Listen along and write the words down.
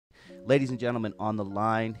Ladies and gentlemen, on the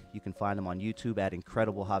line, you can find him on YouTube at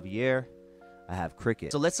Incredible Javier. I have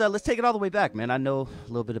Cricket. So let's take it all the way back, man. I know a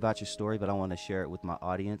little bit about your story, but I want to share it with my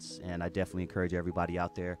audience, and I definitely encourage everybody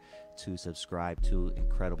out there to subscribe to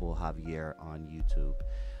Incredible Javier on YouTube.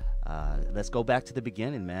 Let's go back to the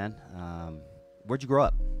beginning, man. Where'd you grow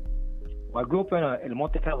up? Well, I grew up in El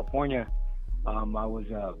Monte, California. I was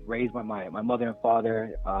raised by my mother and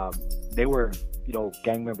father. They were,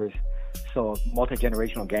 gang members. So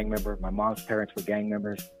multi-generational gang member. My mom's parents were gang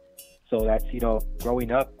members. So that's,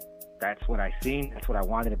 growing up, that's what I seen. That's what I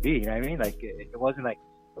wanted to be. You know what I mean? Like, it wasn't like,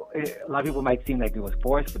 a lot of people might seem like it was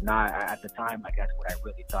forced, but not at the time. Like, that's what I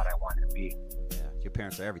really thought I wanted to be. Yeah, your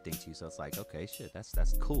parents are everything to you. So it's like, okay, shit, that's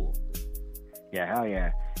cool. Yeah, hell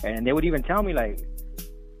yeah. And they would even tell me, like,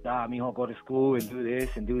 mijo, go to school and do this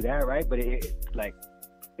and do that, right? But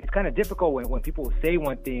it's kind of difficult when people say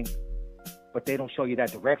one thing, but they don't show you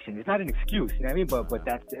that direction. It's not an excuse, you know what I mean? But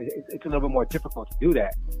it's a little bit more difficult to do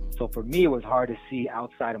that. So for me, it was hard to see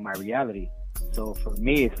outside of my reality. So for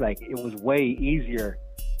me, it's like it was way easier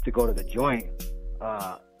to go to the joint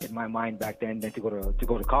in my mind back then than to go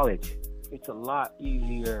to college. It's a lot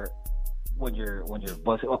easier when you're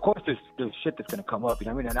busted. Of course, there's shit that's gonna come up. You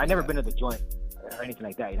know what I mean? And I never been to the joint or anything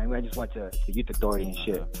like that. You know what I mean? I just went to youth authority and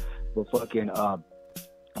shit.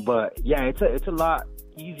 But yeah, it's a lot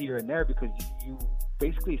easier in there because you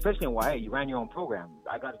basically, especially in YA, you ran your own program.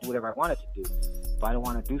 I got to do whatever I wanted to do. If I don't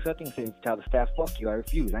want to do something, tell the staff, fuck you, I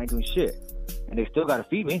refuse. I ain't doing shit. And they still got to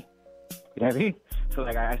feed me. You know what I mean? So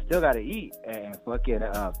like I still got to eat and fucking.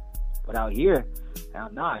 But out here,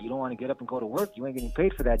 nah, you don't want to get up and go to work. You ain't getting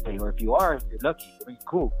paid for that day. Or if you are, you're lucky. I mean,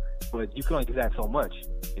 cool. But you can only do that so much.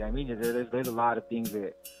 You know what I mean? There's a lot of things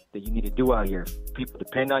that you need to do out here. People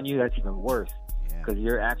depend on you. That's even worse. Because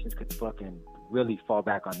your actions could fucking really fall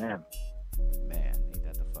back on them. Man, ain't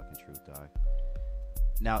that the fucking truth, dog?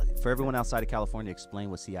 Now, for everyone outside of California,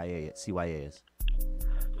 explain what CYA is.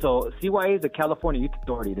 So CYA is the California Youth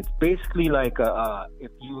Authority. It's basically like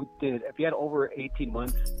if you had over 18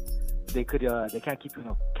 months, they can't keep you in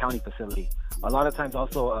a county facility. A lot of times,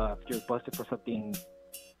 also, if you're busted for something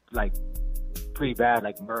like pretty bad,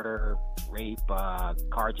 like murder, rape,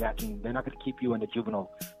 carjacking, they're not going to keep you in the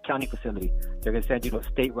juvenile county facility. They're going to send you to a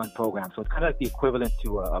state-run program. So it's kind of like the equivalent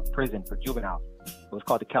to a prison for juveniles. It was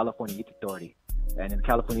called the California Youth Authority. And the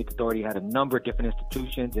California Youth Authority had a number of different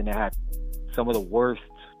institutions, and they had some of the worst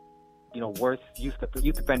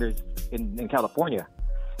youth offenders in California.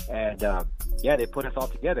 And they put us all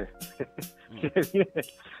together.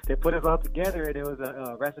 They put us all together, and it was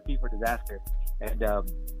a recipe for disaster. And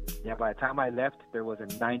by the time I left, there was a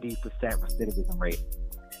 90% recidivism rate.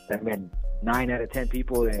 That meant 9 out of 10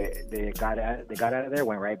 people they got out of there,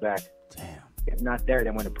 went right back. Damn. If not there, they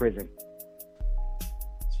went to prison.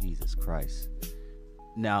 Jesus Christ.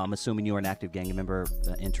 Now, I'm assuming you were an active gang member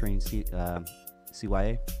entering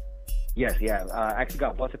CYA? Yes, yeah. I actually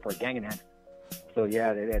got busted for a gang enhancement. So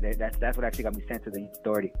yeah, that's what actually got me sent to the youth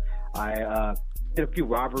authority. I did a few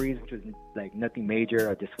robberies, which was like nothing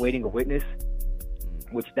major, dissuading a witness,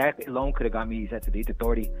 which that alone could have got me sent to the youth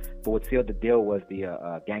authority. But what sealed the deal was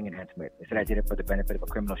the gang enhancement. They said I did it for the benefit of a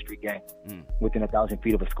criminal street gang within 1,000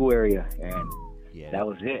 feet of a school area, and that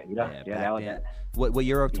was it. You know, that was it. What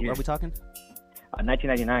year are we talking?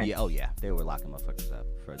 1999. Yeah, they were locking motherfuckers up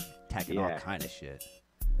for attacking all kind of shit.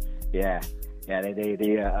 Yeah.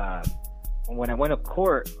 They when I went to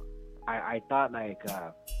court, I thought like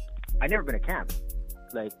I never been to camp.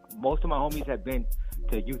 Like most of my homies had been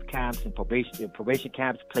to youth camps and probation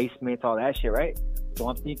camps, placements, all that shit, right? So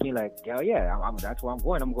I'm thinking like, hell yeah, that's where I'm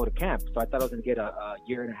going. I'm gonna go to camp. So I thought I was gonna get a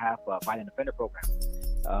year and a half violent offender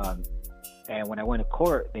program. And when I went to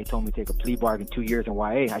court, they told me to take a plea bargain, 2 years in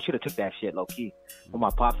YA. I should have took that shit low key. But my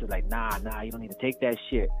pops was like, nah, you don't need to take that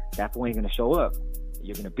shit. That fool ain't gonna show up.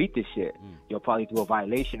 You're gonna beat this shit. You'll probably do a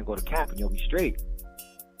violation and go to camp and you'll be straight.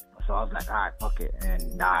 So I was like, all right, fuck it.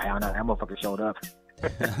 And I don't know, that motherfucker showed up.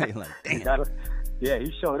 You're like, damn. Yeah,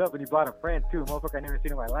 he showed up and he brought a friend too. Motherfucker I never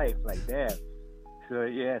seen in my life. Like, damn. So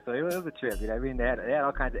yeah, so it was a trip. You know what I mean? They had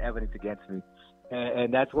all kinds of evidence against me.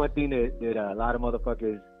 And that's one thing that a lot of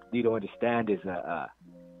motherfuckers need to understand is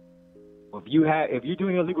if you're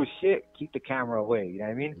doing illegal shit, keep the camera away. You know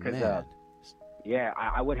what I mean? Because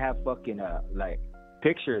I would have fucking like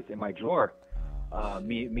pictures in my drawer,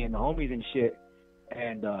 me and the homies and shit,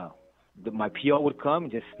 and my PO would come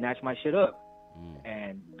and just snatch my shit up.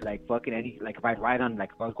 And like fucking if I'd write on,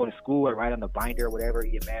 like if I was going to school, I'd write on the binder or whatever,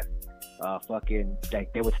 EMS, fucking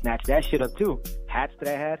like they would snatch that shit up too. Hats that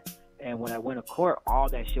I had. And when I went to court, all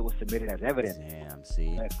that shit was submitted as evidence. Damn,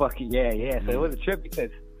 see? Like, fucking, yeah. So it was a trip because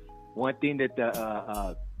one thing that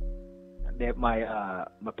that my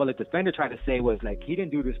public defender tried to say was like he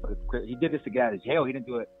didn't do this he did this to get out of jail. He didn't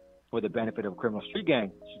do it for the benefit of a criminal street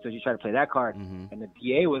gang. So she tried to play that card, and the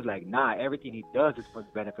DA was like, nah, everything he does is for the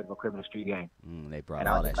benefit of a criminal street gang. They brought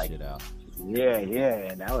all that shit out. Yeah,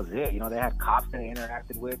 and that was it. You know, they had cops that they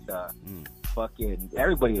interacted with, fucking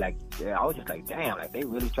everybody. Like, I was just like, damn, like they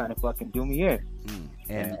really trying to fucking do me in.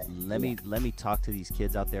 And let me talk to these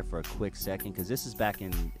kids out there for a quick second, because this is back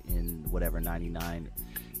in whatever, 99.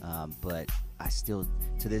 But I still,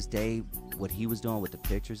 to this day, what he was doing with the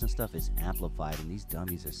pictures and stuff is amplified, and these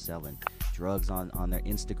dummies are selling drugs on their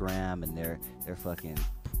Instagram, and they're fucking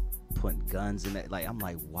putting guns in it. Like, I'm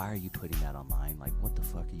like, why are you putting that online? Like, what the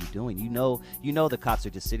fuck are you doing? You know the cops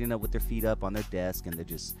are just sitting up with their feet up on their desk, and they're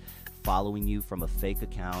just following you from a fake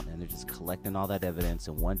account, and they're just collecting all that evidence,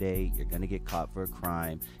 and one day you're gonna get caught for a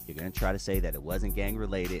crime. You're gonna try to say that it wasn't gang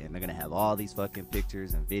related, and they're gonna have all these fucking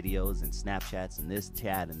pictures and videos and Snapchats and this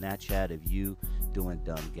chat and that chat of you doing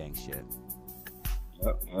dumb gang shit.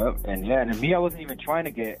 Yep. And me, I wasn't even trying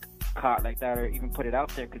to get caught like that or even put it out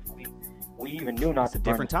there, because we even knew not to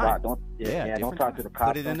burn the spot. Don't talk to the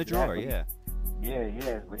cops. Put it in the drawer.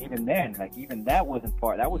 Yeah, but even then, like, even that wasn't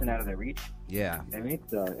out of their reach. Yeah. I mean,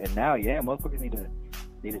 and now, motherfuckers need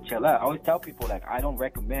to chill out. I always tell people, like, I don't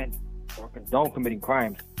recommend or condone committing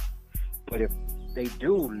crimes, but if they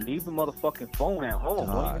do, leave the motherfucking phone at home.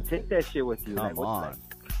 Don't even take that shit with you. Come on.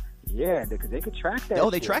 Yeah, because they could track that. Oh,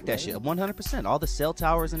 they track that shit 100%. All the cell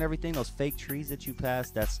towers and everything, those fake trees that you pass,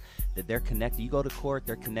 that they're connected. You go to court,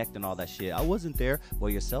 they're connecting all that shit. I wasn't there. Well,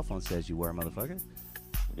 your cell phone says you were, motherfucker.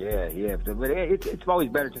 Yeah, but it's always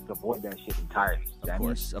better just to avoid that shit entirely. Of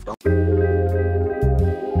course. I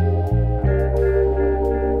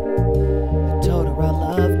told her I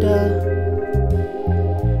loved her.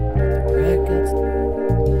 Records.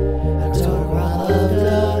 I told her I loved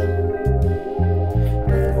her.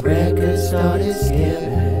 But the records started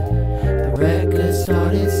skipping. The records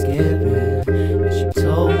started skipping. And she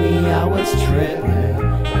told me I was tripping.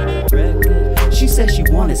 She said she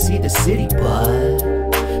wanna see the city, but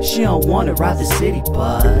she don't wanna ride the city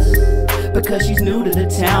bus, because she's new to the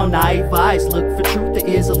town. Naive eyes look for truth, the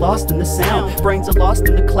ears are lost in the sound. Brains are lost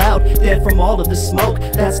in the cloud, dead from all of the smoke.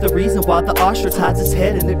 That's the reason why the ostrich hides his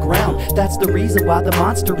head in the ground. That's the reason why the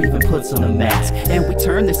monster even puts on a mask. And we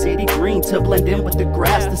turn the city green to blend in with the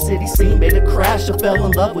grass. The city scene made a crash, I fell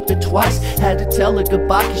in love with it twice. Had to tell her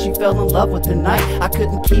goodbye cause she fell in love with the night. I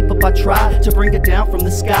couldn't keep up, I tried to bring it down from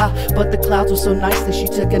the sky, but the clouds were so nice that she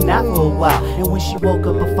took a nap for a while. And when she woke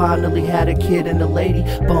up, I finally had a kid and a lady.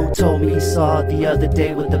 Bone told me he saw her the other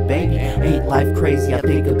day with a baby. Ain't life crazy? I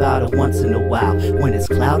think about it once in a while, when it's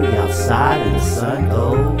cloudy outside and the sun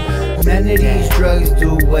goes. None of these drugs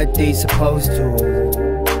do what they supposed to.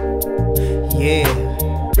 Yeah.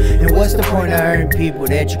 And what's the point of hurting people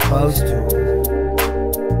that you're close to?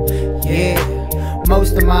 Yeah.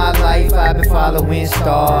 Most of my life I've been following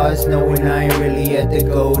stars, knowing I ain't really had to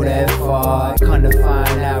go that far. Come to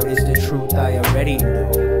find out it's the truth I already knew.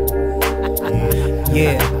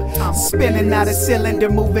 Yeah. Spinning out a cylinder,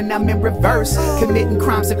 moving, I'm in reverse. Committing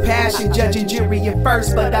crimes of passion, judging jury at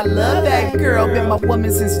first. But I love that girl, been my woman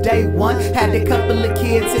since day one. Had a couple of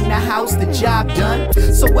kids in the house, the job done.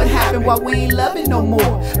 So what happened, why we ain't loving no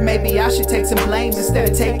more? Maybe I should take some blame instead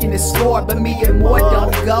of taking the score. But me and more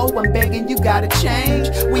don't go, I'm begging you gotta change.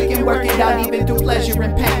 We can work it out even through pleasure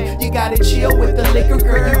and pain. You gotta chill with the liquor,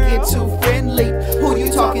 girl, you get too friendly. Who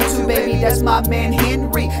you talking to, baby? That's my man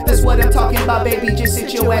Henry. That's what I'm talking about, baby, just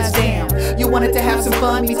sit your ass down. You wanted to have some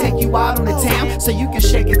fun, me take you out on the town, so you can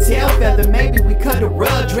shake a tail feather. Maybe we cut a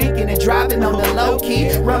rug, drinking and driving on the low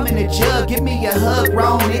key. Rum in a jug, give me a hug,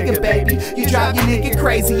 wrong nigga, baby. You drive your nigga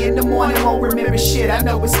crazy in the morning, won't remember shit. I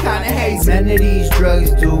know it's kinda hazy. None of these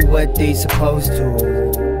drugs do what they supposed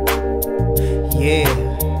to. Yeah.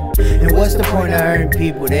 And what's the point of hurting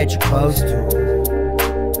people that you're close to?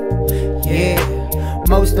 Yeah.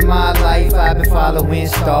 Most of my life I've been following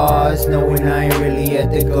stars, knowing I ain't really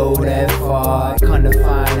had to go that far. Come to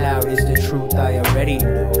find out it's the truth I already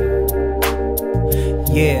knew.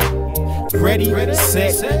 Yeah. Ready,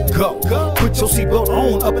 set, go. Put your seatbelt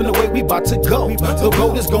on, up and away we bout to go. The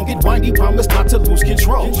road is gonna get windy, promise not to lose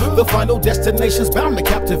control. The final destination's bound to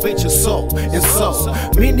captivate your soul. And so,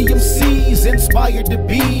 many MCs inspired to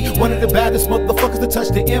be one of the baddest motherfuckers to touch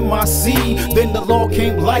the MIC. Then the law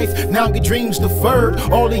came life, now your dreams deferred.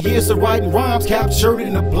 All the years of writing rhymes captured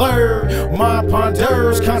in a blur. Mind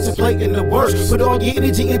ponders, contemplating the worst. Put all your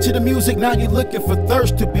energy into the music, now you're looking for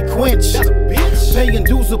thirst to be quenched. Paying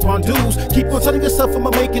dues upon dues, keep Keep on telling yourself I'ma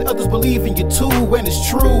make it, others believe in you too, and it's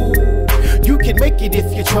true. You can make it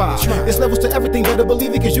if you try. There's levels to everything, better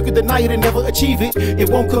believe it, cause you can deny it and never achieve it. It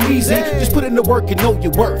won't come easy, just put in the work and know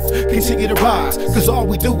your worth. Continue to rise, cause all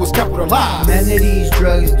we do is capitalize. None of these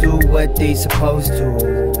drugs do what they supposed to.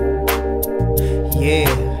 Yeah.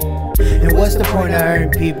 And what's the point of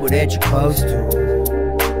hurting people that you're close to?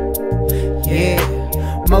 Yeah.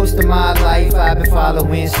 Most of my life I've been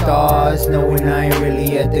following stars, knowing I ain't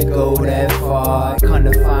really had to go that far. Come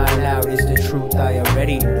to find out it's the truth I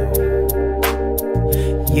already know.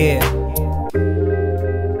 Yeah.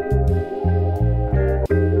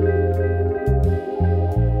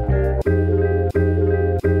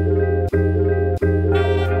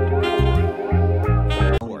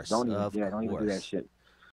 Don't even do that shit.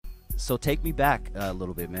 So take me back a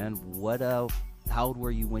little bit, man. What how old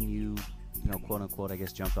were you when you know, quote unquote, I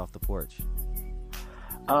guess, jumped off the porch?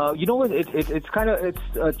 You know what? It's kind of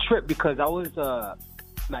a trip because I was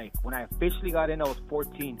like when I officially got in, I was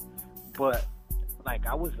 14, but like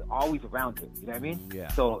I was always around it. You know what I mean? Yeah.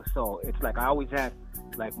 So it's like I always had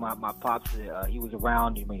like my pops. He was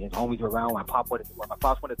around. I mean, his homies were around. When my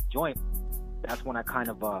pops wanted to join, that's when I kind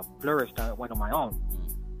of flourished. I went on my own.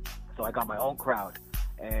 So I got my own crowd,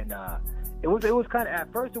 and it was kind of,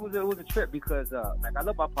 at first it was a trip because like I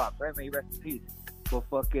love my pops, right? May he rest in peace. But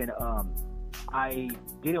fucking I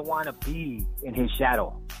didn't want to be in his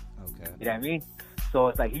shadow. Okay. You know what I mean? So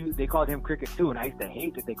it's like they called him Cricket too, and I used to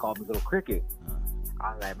hate that they called me Little Cricket.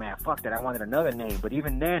 I was like, man, fuck that. I wanted another name. But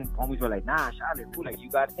even then, homies were like, nah, Charlie, cool. Like, you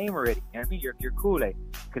got a name already. You know what I mean? You're cool. Like,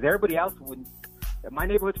 because everybody else wouldn't. My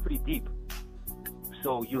neighborhood's pretty deep.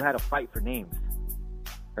 So you had to fight for names.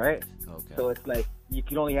 Right? Okay. So it's like, you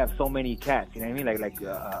can only have so many cats. You know what I mean?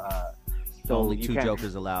 So only two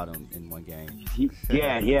jokers allowed in one gang.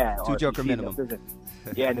 Yeah. Two joker minimum.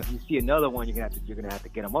 Yeah, and if you see another one, you're gonna have to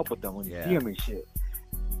get them up with them when you see them and shit.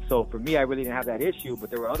 So for me, I really didn't have that issue, but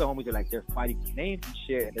there were other homies that like they're fighting for names and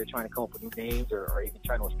shit, and they're trying to come up with new names or even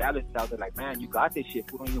trying to establish themselves. They're like, man, you got this shit.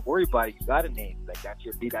 Don't even worry about it. You got a name. Like that's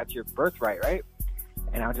your birthright, right?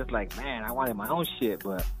 And I was just like, man, I wanted my own shit,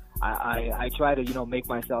 but I try to make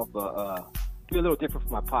myself be a little different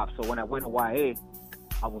from my pops. So when I went to YA,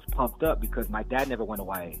 I was pumped up because my dad never went to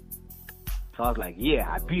YA. So I was like, yeah,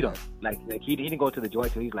 I beat him. Like he didn't go to the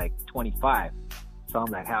joint till he's like 25. So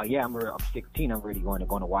I'm like, hell yeah, I'm 16. I'm really going to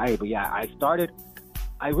YA. But yeah,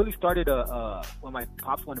 I really started when my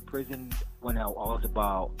pops went to prison when I was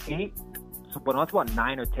about 8. So when I was about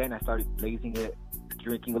 9 or 10, I started blazing it,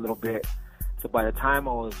 drinking a little bit. So by the time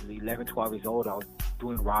I was 11, 12 years old, I was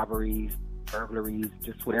doing robberies, burglaries,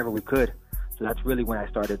 just whatever we could. So that's really when I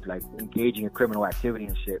started like engaging in criminal activity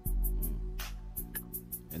and shit.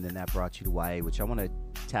 And then that brought you to YA, which I want to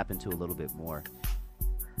tap into a little bit more.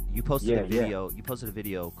 You posted a video. You posted a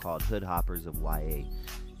video called "Hood Hoppers of YA."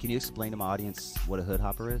 Can you explain to my audience what a hood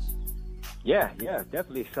hopper is? Yeah,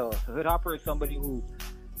 definitely. So a hood hopper is somebody who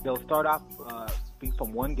they'll start off being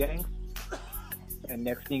from one gang, and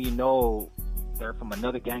next thing you know, they're from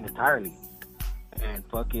another gang entirely. And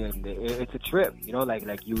fucking, it's a trip,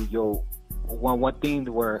 like you one thing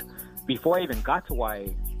where before I even got to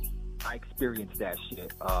YA, I experienced that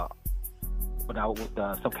shit when I was with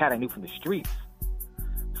some cat I knew from the streets.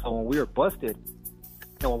 So when we were busted,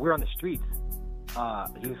 when we were on the streets,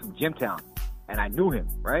 he was from Jimtown, and I knew him,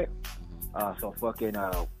 right? So fucking,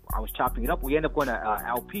 I was chopping it up. We ended up going to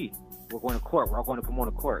LP. We're going to court. We're all going to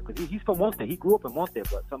Pomona court because he's from Monte. He grew up in Monte,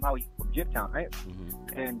 but somehow he's from Jimtown, right?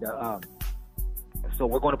 And so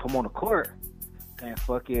we're going to Pomona court, and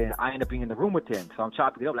fucking, I end up being in the room with him. So I'm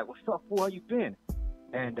chopping it up like, "What's up, fool? How you been?"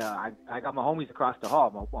 And I got my homies across the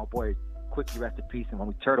hall. My boy, Quickie, rest in peace, and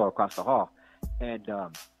homie Turtle across the hall. And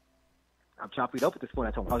I'm chopping it up with this fool.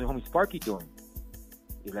 I told him, "How's your homie Sparky doing?"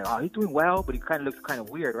 He's like, "Oh, he's doing well, but he kind of looks kind of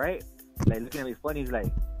weird, right?" Like looking at me funny. He's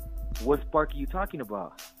like, "What Sparky you talking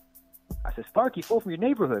about?" I said, "Sparky, fool, from your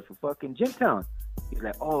neighborhood, from fucking Jimtown." He's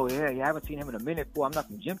like, "Oh yeah, I haven't seen him in a minute, fool. I'm not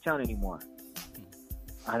from Jimtown anymore."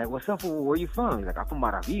 I'm like, "What's up, fool? Where you from?" He's like, "I'm from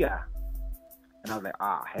Maravilla." And I was like,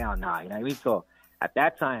 hell nah, you know what I mean? So at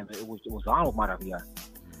that time, it was on with Maravilla.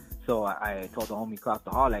 So I told the homie across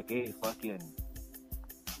the hall, like, "Hey, fucking,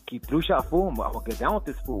 keep blue shot, fool. I'm gonna get down with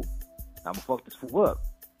this fool. I'm gonna fuck this fool up."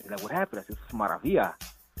 He's like, "What happened?" I said, "It's Maravilla."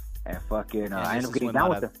 And fucking, I ended up getting down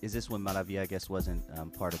with him. Is this when Maravilla, I guess, wasn't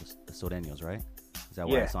part of the Sureños, right? Is that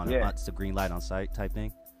why it's on? It's the green light on site type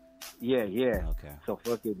thing? Yeah. Okay. So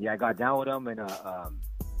fucking, I got down with him, and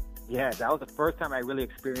that was the first time I really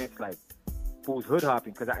experienced like fools hood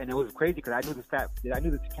hopping, and it was crazy because I knew this cat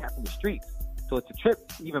from the streets. So it's a trip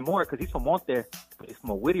even more because he's from Monte, but he's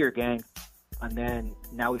from a Whittier gang. and then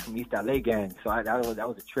now he's from East LA gang. So that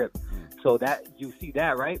was a trip. So that you see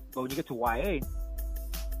that, right? But when you get to YA,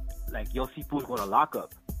 like you'll see fools go to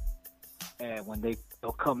lockup, and when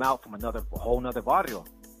they'll come out from a whole nother barrio.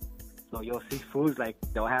 So you'll see fools like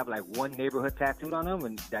they'll have like one neighborhood tattooed on them,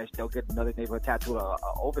 and they'll get another neighborhood tattooed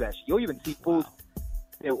over that shit. You'll even see fools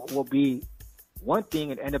that will be one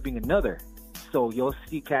thing and end up being another. So you'll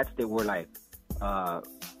see cats that were like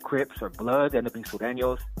Crips or Bloods end up being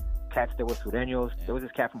Sureños. Cats that were Sureños. There was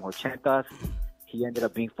this cat from Horchentas. He ended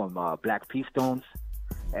up being from Black P-Stones.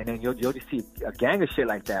 And then you'll just see a gang of shit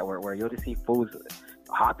like that where you'll just see fools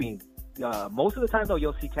hopping. Most of the time though,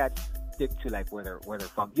 you'll see cats stick to like where they're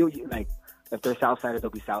from. You like if they're Southsiders, they'll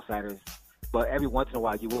be Southsiders. But every once in a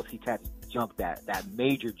while, you will see cats jump that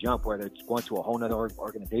major jump where they're going to a whole nother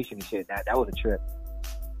organization and shit. That was a trip.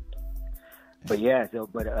 But yeah,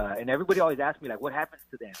 and everybody always asks me like, what happens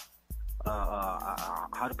to them?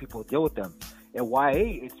 How do people deal with them? And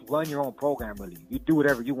YA, it's run your own program really. You do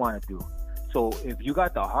whatever you want to do. So if you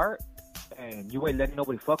got the heart and you ain't letting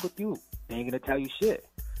nobody fuck with you, they ain't gonna tell you shit.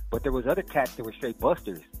 But there was other cats that were straight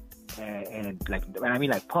busters and like, I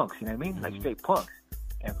mean like punks, you know what I mean? Like straight punks.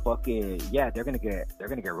 And fucking yeah, they're gonna get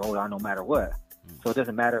rolled on no matter what. So it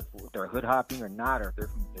doesn't matter if they're hood hopping or not, or if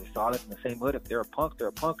they're solid in the same hood. If they're a punk,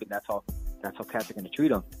 and that's how cats are gonna treat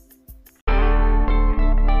them.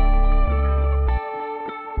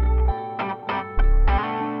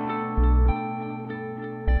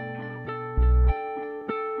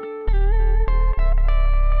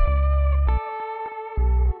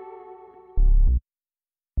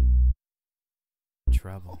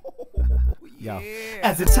 Trouble. Yo.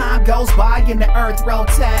 As the time goes by and the earth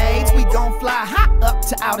rotates, we gon' fly high up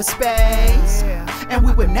to outer space, and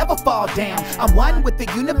we would never fall down. I'm one with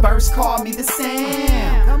the universe, call me the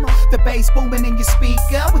sound. The bass booming in your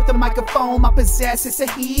speaker, with the microphone I possess, it's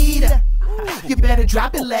a heater. You better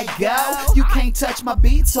drop it, let go. You can't touch my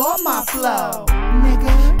beats or my flow,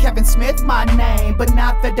 nigga. Kevin Smith my name, but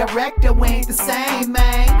not the director, we ain't the same,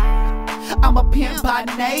 man. I'm a pimp by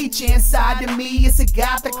nature, inside of me it's a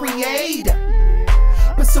God the creator.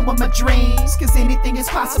 Pursuing my dreams, cause anything is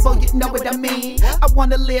possible, you know what I mean. I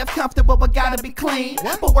wanna live comfortable, but gotta be clean.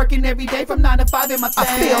 But working every day from 9 to 5 in my thing.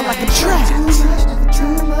 I feel like I'm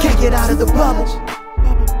trapped, can't get out of the bubble.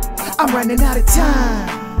 I'm running out of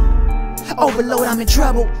time, overload, I'm in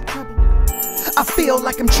trouble. I feel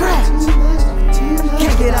like I'm trapped,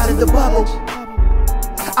 can't get out of the bubble.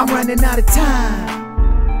 I'm running out of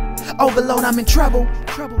time, overload, I'm in trouble.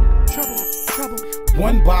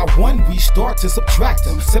 One by one, we start to subtract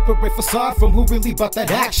them. Separate facade from who really bought that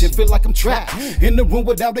action. Feel like I'm trapped in the room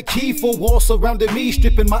without a key. Four walls surrounding me,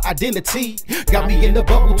 stripping my identity. Got me in the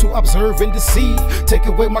bubble to observe and deceive. Take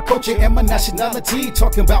away my culture and my nationality.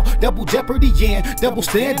 Talking about double jeopardy and double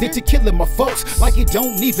standard to killing my folks like it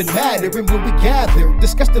don't even matter. And when we gather,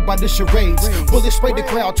 disgusted by the charades, bullets spray the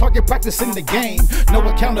crowd, target practice in the game. No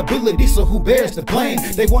accountability, so who bears the blame?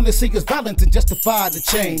 They want to see us violent and justify the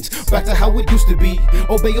change. Back to how it used to be.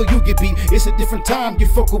 Obey or you get beat. It's a different time. You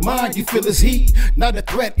fuck with mine, you feel his heat. Not a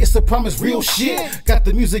threat, it's a promise, real shit. Got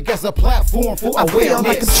the music as a platform for awareness. I feel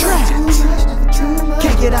like I'm trapped,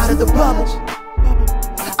 can't get out of the bubble.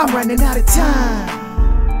 I'm running out of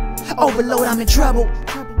time, overload, I'm in trouble.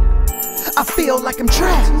 I feel like I'm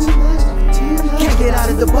trapped, can't get out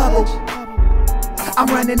of the bubble. I'm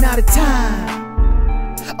running out of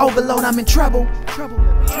time, overload, I'm in trouble.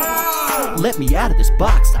 Let me out of this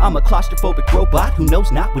box. I'm a claustrophobic robot who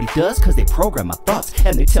knows not what he does, cause they program my thoughts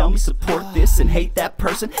and they tell me support this and hate that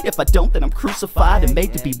person. If I don't, then I'm crucified and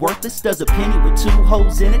made to be worthless. Does a penny with 2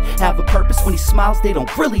 holes in it have a purpose? When he smiles, they don't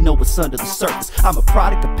really know what's under the surface. I'm a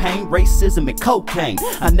product of pain, racism, and cocaine.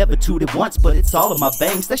 I never tooted once, but it's all in my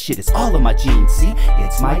veins. That shit is all in my genes, see?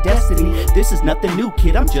 It's my destiny. This is nothing new,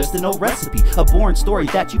 kid, I'm just an old recipe. A boring story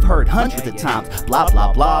that you've heard hundreds of times. Blah,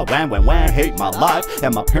 blah, blah, wham, wham, wham, hate my life.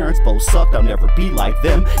 And my parents both sucked, I'll never be like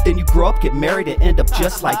them. Then you grow up, get married, and end up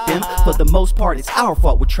just like them. For the most part, it's our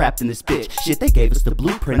fault we're trapped in this bitch. Shit, they gave us the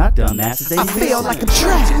blueprint, our dumbasses. I feel like I'm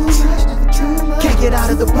trapped, can't get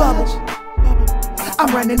out of the bubble.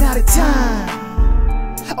 I'm running out of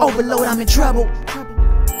time, overload, I'm in trouble.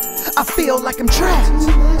 I feel like I'm trapped,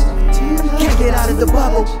 can't get out of the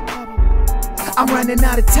bubble. I'm running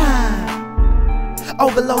out of time,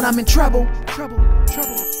 overload, I'm in trouble.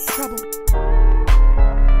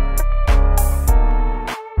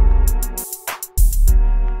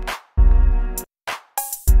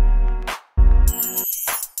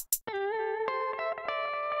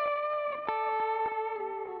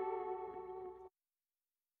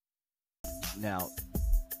 Now,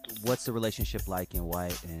 what's the relationship like in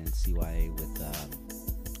White and CYA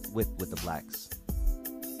with with the blacks?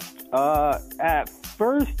 At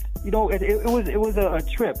first, you know, it was a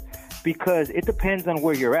trip because it depends on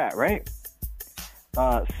where you're at, right?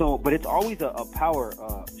 But it's always a power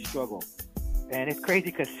struggle, and it's crazy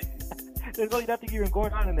because there's really nothing even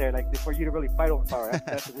going on in there, like, for you to really fight over power.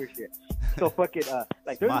 That's the weird shit. So fucking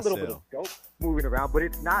like, there's a little bit of dope moving around, but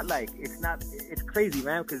it's not like it's crazy,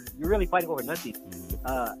 man, because you're really fighting over nothing.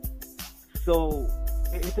 So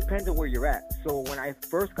it depends on where you're at. So when I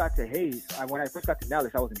first got to Hayes, when I first got to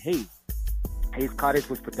Nellis, I was in Hayes. Hayes Cottage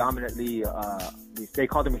was predominantly, they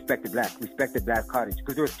called them respected black cottage,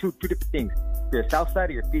 because there was two different things. You're a South Side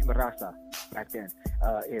or you're Feed Marasa back then.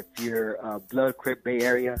 If you're Blood, Crip, Bay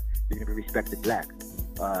Area, you're going to be respected black.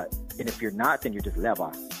 And if you're not, then you're just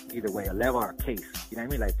leva. Either way, a leva or a case. You know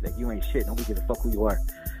what I mean? Like you ain't shit. Nobody gives a fuck who you are.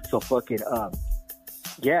 So fucking,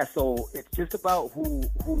 yeah, so it's just about who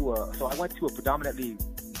so I went to a predominantly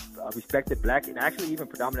respected black, and actually even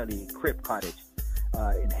predominantly Crip cottage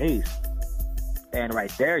in Hayes. And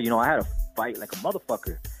right there, you know, I had to fight like a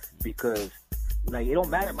motherfucker, because, like, it don't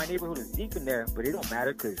matter. My neighborhood is deep in there, but it don't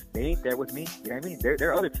matter because they ain't there with me. You know what I mean?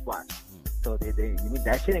 They're other spots. So you mean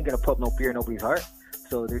that shit ain't gonna put no fear in nobody's heart.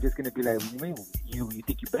 So they're just gonna be like, what do you mean? You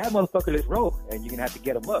think you bad, motherfucker? Let's roll. And you're gonna have to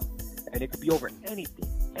get them up. And it could be over anything,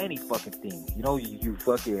 any fucking thing. You know, you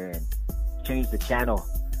fucking change the channel.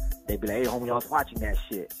 They be like, hey, homie, I was watching that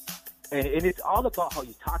shit. And it's all about how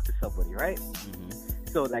you talk to somebody, right?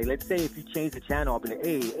 So, like, let's say if you change the channel, I'll be like,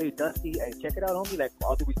 hey, Dusty, hey, check it out, homie. Like,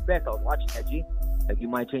 all due respect, I was watching that, G. Like, you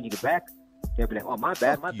mind changing it back? They'll be like, oh, my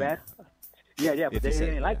bad. Yeah, but they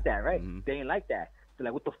ain't like that, right? They ain't like that. They're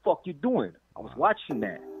like, what the fuck you doing? I was watching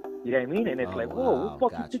that. You know what I mean? And it's like, whoa,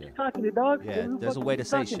 what the fuck you think you're talking to, dog? Yeah, there's a way to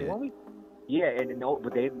say shit. Yeah, and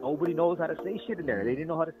nobody knows how to say shit in there. They didn't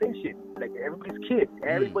know how to say shit. Like, everybody's kids.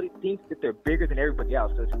 Everybody thinks that they're bigger than everybody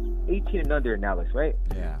else. So it's 18 and under in Dallas, right?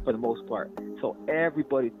 Yeah. For the most part. So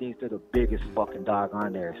everybody thinks they're the biggest fucking dog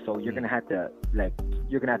on there. So you're gonna have to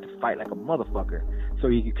fight like a motherfucker. So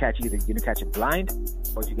you're gonna catch it blind,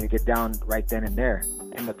 or you're gonna get down right then and there.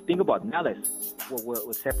 And the thing about Nellis, what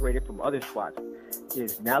was separated from other spots,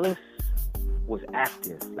 is Nellis was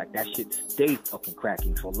active. Like, that shit stayed fucking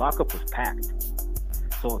cracking. So lockup was packed.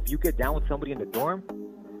 So if you get down with somebody in the dorm,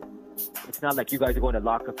 it's not like you guys are going to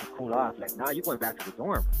lock up to cool off. Like, nah, you're going back to the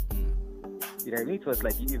dorm. You know what I mean? So it's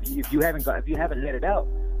like, if you haven't let it out,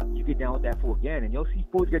 you get down with that fool again, and you'll see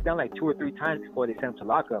fools get down like 2 or 3 times before they send them to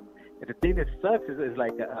lockup. And the thing that sucks is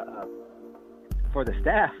like, for the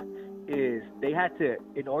staff, is they had to,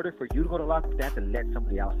 in order for you to go to lockup, they had to let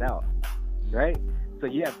somebody else out, right? So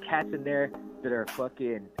you have cats in there that are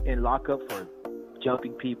fucking in lockup for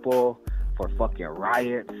jumping people, for fucking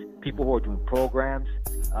riots, people who are doing programs,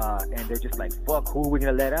 and they're just like, fuck, who are we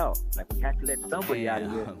gonna let out? Like, we have to let somebody out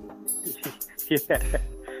of here.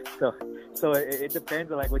 Yeah. So it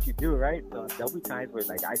depends on, like, what you do, right? So there'll be times where,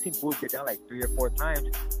 like, I seen fools get down like 3 or 4 times,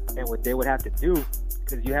 and what they would have to do,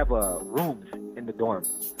 because you have rooms in the dorm.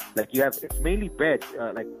 Like, it's mainly beds,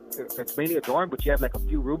 like, it's mainly a dorm, but you have like a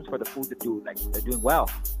few rooms for the fools that do, like, they're doing well.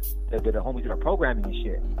 The homies that are programming and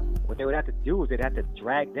shit. What they would have to do is they'd have to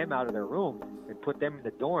drag them out of their room and put them in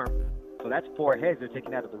the dorm. So that's 4 heads they're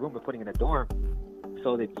taking out of the room and putting in a dorm,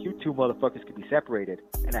 so that you 2 motherfuckers could be separated.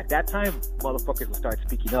 And at that time, motherfuckers will start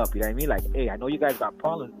speaking up. You know what I mean? Like, hey, I know you guys got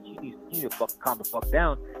problems. You need to fucking calm the fuck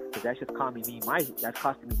down, because that's just costing me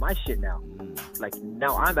my shit now. Like,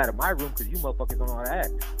 now I'm out of my room because you motherfuckers don't know how to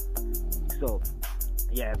act. So,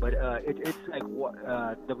 yeah, but it's like,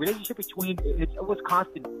 the relationship between, it was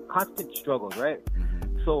constant struggles, right?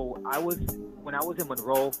 So when I was in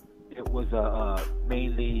Monroe, it was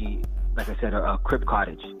mainly, like I said, a Crip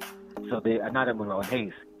cottage. So they, not in Monroe, in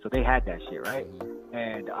Hayes. So they had that shit, right?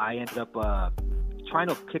 And I ended up trying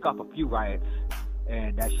to kick off a few riots,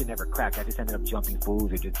 and that shit never cracked. I just ended up jumping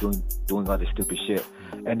fools or just doing other stupid shit.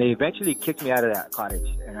 And they eventually kicked me out of that cottage,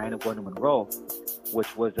 and I ended up going to Monroe,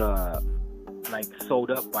 which was like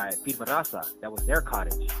sold up by Feed Marasa. That was their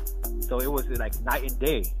cottage. So it was like night and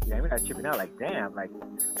day. You know what I mean? I was tripping out like, damn, like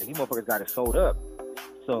these motherfuckers got it sold up.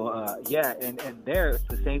 So yeah, and there it's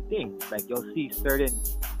the same thing. Like, you'll see certain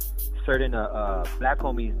black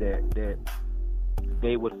homies that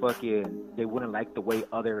they wouldn't like the way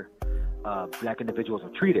other black individuals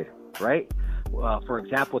are treated, right? For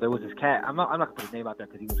example, there was this cat. I'm not gonna put his name out there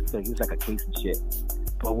because he was like a case and shit.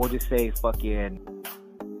 But we'll just say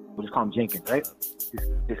we'll just call him Jenkins, right?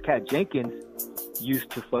 This cat Jenkins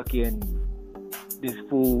used to this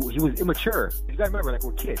fool. He was immature. You gotta remember, like,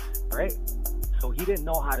 we're kids, right? So he didn't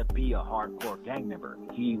know how to be a hardcore gang member.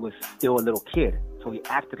 He was still a little kid, so he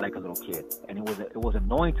acted like a little kid, and it was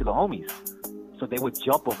annoying to the homies. So they would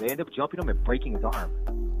jump him. They ended up jumping him and breaking his arm.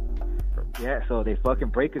 Yeah, so they fucking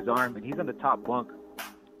break his arm, and he's on the top bunk.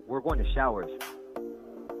 We're going to showers,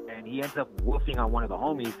 and he ends up woofing on one of the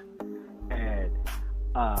homies, and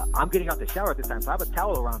I'm getting out the shower at this time, so I have a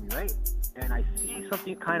towel around me, right? And I see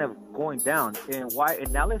something kind of going down. And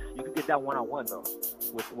in Nellis, you can get that one-on-one, though,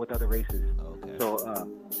 with other races. Okay. So,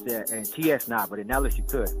 yeah, and TS not, but in Nellis you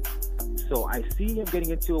could. So I see him getting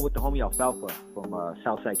into it with the homie Alfalfa from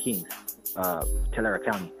Southside Kings, Tulare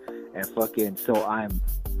County. And fucking, so I'm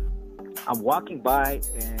walking by,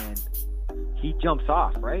 and he jumps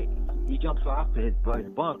off, right? He jumps off to his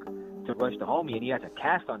bunk to rush the homie, and he has a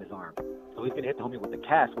cast on his arm. So he's going to hit the homie with the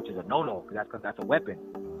cast, which is a no-no, because that's a weapon.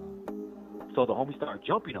 So the homies start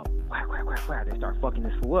jumping him. Whack, whack, whack, whack. They start fucking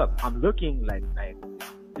this fool up. I'm looking like,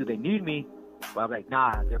 do they need me? But I'm like,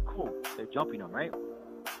 nah, they're cool. They're jumping him, right?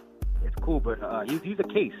 It's cool, but he's a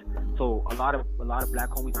case. So a lot of black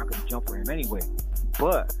homies aren't going to jump for him anyway.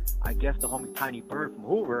 But I guess the homie Tiny Bird from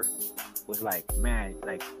Hoover was like, man,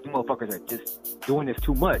 like, you motherfuckers are just doing this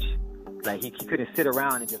too much. Like, he couldn't sit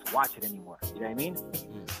around and just watch it anymore. You know what I mean?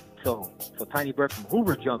 So Tiny Bird from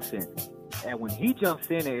Hoover jumps in. And when he jumps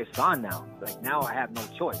in, it's on now. Like, now I have no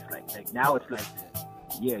choice. Like now it's like,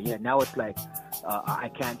 yeah. Now it's like, I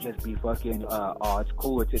can't just be fucking, oh, it's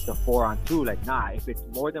cool. It's a 4-on-2. Like, nah, if it's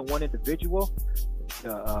more than one individual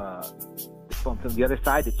from the other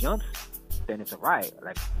side that jumps, then it's a riot.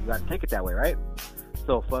 Like, you got to take it that way, right?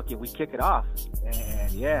 So fucking, we kick it off.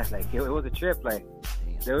 And yeah, like, it was a trip. Like,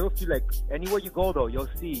 there will feel like anywhere you go, though, you'll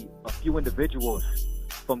see a few individuals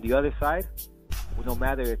from the other side. No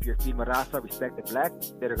matter if you're female raza, respected black,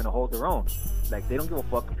 that are gonna hold their own. Like, they don't give a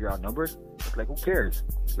fuck if you're outnumbered. It's like, who cares?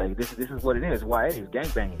 Like, this is what it is. Why it is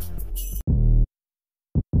gangbanging.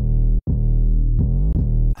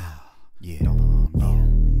 Yeah. Come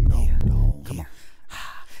on.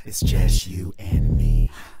 It's just you and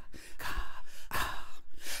me.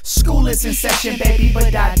 School is in session, baby,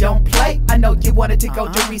 but I don't play. I know you wanted to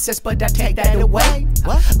go to recess, but I take that away.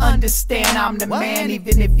 Understand I'm the man,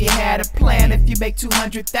 even if you had a plan. If you make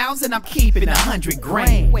 200,000, I'm keeping 100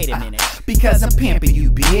 grand. Wait a minute, because I'm pimping you,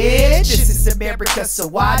 bitch. This is America, so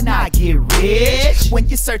why not get rich? When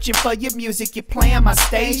you're searching for your music, you're playing my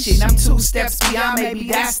station. I'm 2 steps beyond, maybe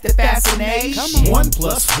that's the fascination. 1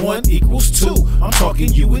 + 1 = 2. I'm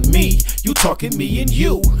talking you and me, you talking me and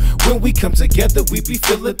you. When we come together, we be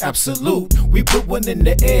feeling absolute. We put one in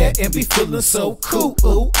the air and be feeling so cool.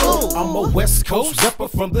 Ooh, ooh. I'm a West Coast rapper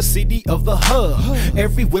from the city of the hub.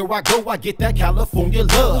 Everywhere I go, I get that California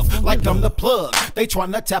love. Like I'm the plug. They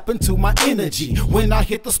tryna tap into my energy. When I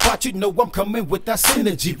hit the spot, you know I'm coming with that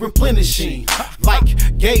synergy, replenishing like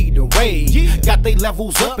Gatorade. Got they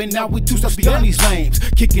levels up, and now we 2 steps beyond these lames,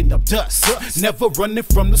 kicking up dust, never running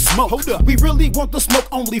from the smoke. Hold up, we really want the smoke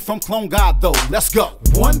only from Clone God though. Let's go.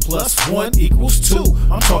 1 + 1 = 2.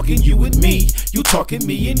 I'm talking you and me, you talking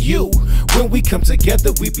me and you. When we come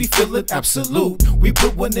together, we be feeling absolute. We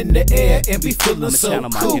put one in the air and be feeling so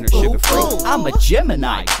cool. I'm a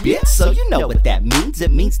Gemini, bitch, so you know what that means.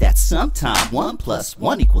 It means that sometime 1 +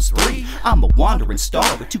 1 = 3. I'm a wandering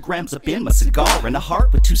star with 2 grams up in my cigar and a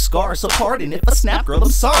heart with 2 scars. So pardon if I snap, girl,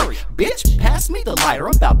 I'm sorry. Bitch, pass me the lighter,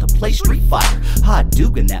 I'm about to play Street Fighter. Hot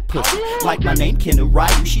dugan that pussy, like my name Kenna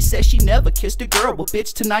Ryu. She says she never kissed a girl. Well,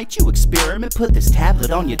 bitch, tonight you experiment. Put this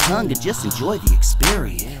tablet on your tongue and just enjoy the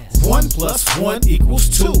experience. 1 + 1 =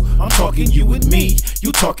 2. I'm talking you and me,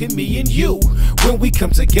 you talking me and you. When we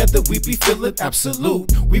come together, we be feeling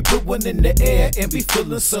absolute. We put one in the air and be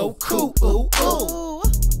feeling so cool. Ooh, ooh.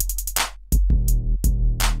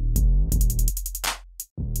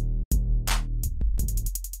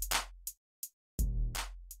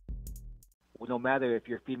 No matter if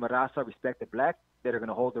you're female raza, respected black, that are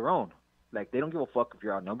gonna hold their own. Like, they don't give a fuck if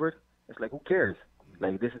you're outnumbered. It's like, who cares?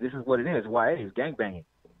 Like, this is what it is. Why it is gangbanging.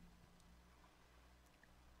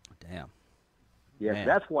 Damn. Yeah, Man.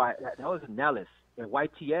 that's why that was in Nellis. In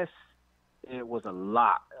YTS, it was a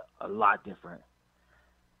lot different.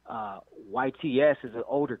 YTS is an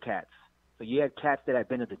older cats, so you had cats that had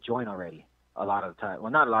been at the joint already. A lot of the time,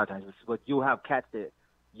 well, not a lot of times, but you have cats that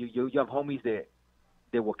you have homies that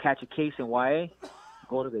will catch a case in YA,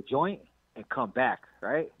 go to the joint, and come back,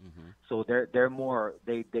 right? Mm-hmm. So they're more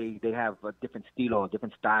they have a different stilo, a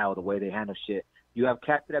different style, the way they handle shit. You have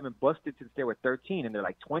cats that have been busted since they were 13 and they're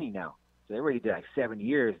like 20 now. So they already did like 7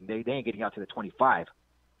 years and they ain't getting out to the 25.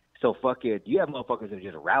 So fuck it, you have motherfuckers that are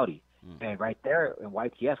just rowdy. And right there in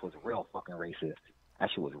YTS was real fucking racist. That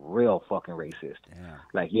shit was real fucking racist. Yeah.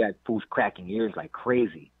 Like, you had fools cracking ears like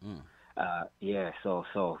crazy. Yeah, so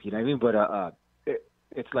you know what I mean? But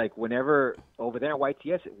it's like whenever over there in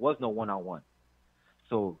YTS, it was no one-on-one.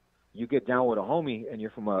 So you get down with a homie and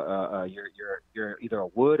you're from you're either a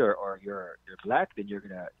wood or you're black, then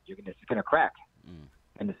it's gonna crack.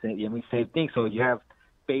 And the same thing. So you have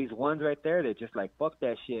phase ones right there. They're just like, fuck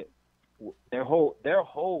that shit. Their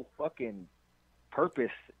whole fucking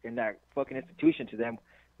purpose in that fucking institution to them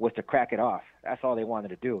was to crack it off. That's all they wanted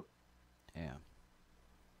to do. Damn.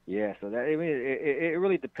 Yeah. So that it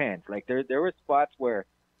really depends. Like there were spots where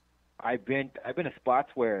I've been in spots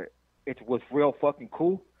where it was real fucking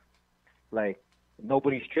cool. Like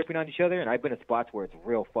nobody's tripping on each other, and I've been in spots where it's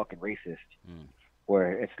real fucking racist.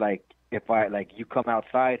 Where it's like, if you come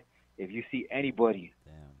outside, if you see anybody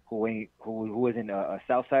who isn't a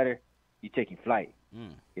Southsider, you taking flight. You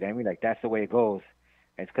know what I mean? Like that's the way it goes.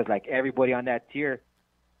 And it's because like everybody on that tier,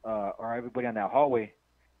 or everybody on that hallway,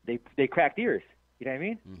 they cracked ears. You know what I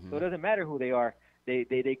mean? So it doesn't matter who they are.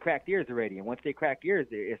 They cracked ears already, and once they crack ears,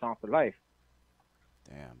 it's on for life.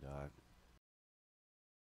 Damn, dog.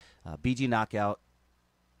 BG Knockout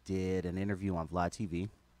did an interview on Vlad TV.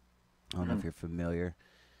 I don't know if you're familiar.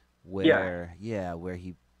 Where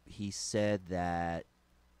he said that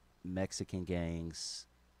Mexican gangs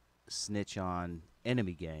snitch on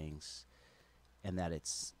enemy gangs, and that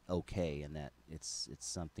it's okay, and that it's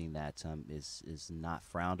something that is not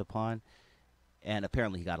frowned upon. And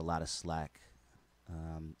apparently he got a lot of slack.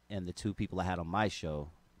 And the two people I had on my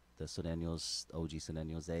show, the Sureños, OG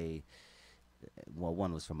Sureños,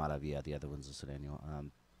 one was from Arabia, the other one's a Sureño.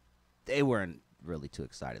 They weren't really too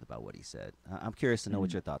excited about what he said. I'm curious to know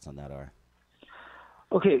what your thoughts on that are.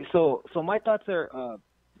 Okay, so my thoughts are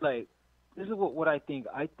like, this is what I think.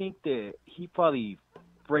 I think that he probably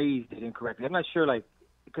phrased it incorrectly. I'm not sure, like,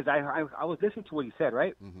 because I was listening to what he said,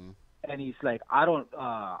 right? And he's like, I'm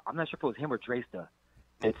not sure if it was him or Dresta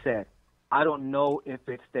that said, I don't know if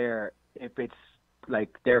it's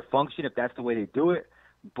like their function, if that's the way they do it,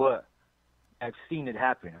 but I've seen it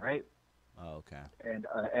happen, right? Oh, okay.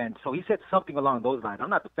 And so he said something along those lines. I'm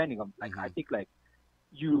not defending him. Like I think like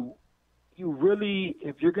you really,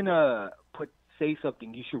 if you're gonna say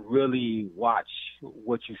something, you should really watch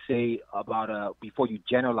what you say about before you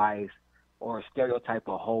generalize or stereotype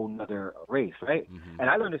a whole nother race, right? And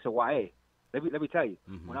I learned this at YA. Let me tell you,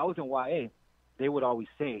 when I was in YA, they would always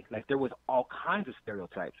say, like, there was all kinds of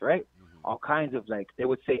stereotypes, right? All kinds of, like, they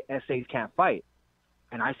would say SAs can't fight.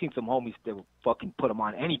 And I seen some homies that would fucking put them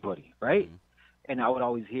on anybody, right? And I would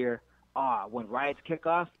always hear, when riots kick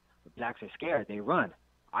off, the blacks are scared, they run.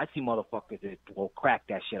 I see motherfuckers that will crack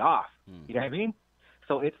that shit off. You know what I mean?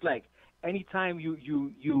 So it's like, anytime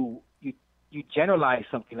you generalize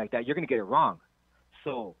something like that, you're going to get it wrong.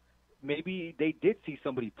 So maybe they did see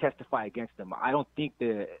somebody testify against them. I don't think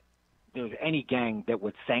that there's any gang that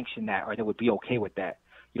would sanction that or that would be okay with that.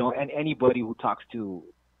 You know, and anybody who talks to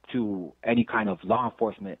any kind of law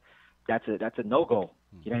enforcement, that's a no-go.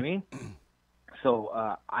 You know what I mean? So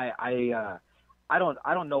I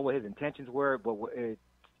don't know what his intentions were, but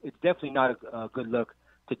it's definitely not a good look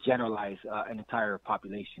to generalize an entire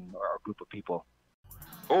population or a group of people.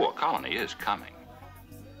 Oh, a colony is coming,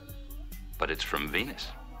 but it's from Venus.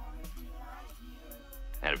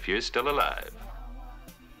 And if you're still alive,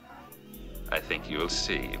 I think you'll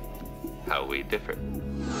see how we differ.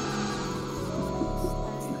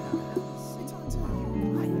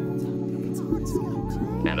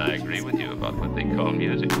 And I agree with you about what they call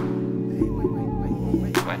music.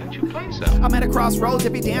 Why don't you play some? I'm at a crossroads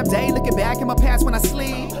every damn day, looking back at my past when I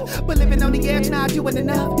sleep. But living on the edge, not doing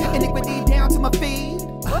enough. Iniquity down to my feet.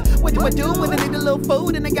 What do I do when I need a little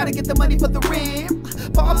food and I gotta get the money for the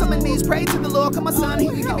rent? Fall to my knees, pray to the Lord, come my son, he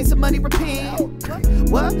can give me some money, repent.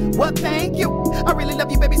 What, thank you. I really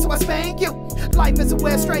love you, baby, so I spank you. Life is a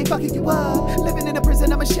wet straight fucking you up. Living in a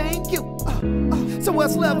prison, I'ma shank you. So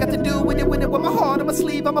what's love got to do when you're winning with my heart on my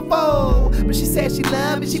sleeve, I'm a foe. But she said she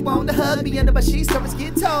loved me, she wanted to hug me under my sheets, so it's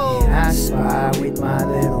get told. And I spy with my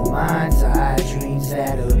little mind's eye, dreams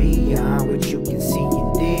that are beyond what you can see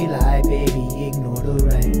in daylight, baby, ignore the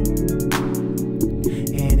rain.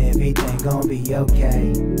 And everything gon' be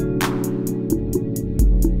okay.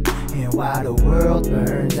 And while the world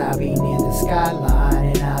burns, I'll be near the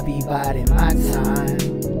skyline, and I'll be biding my time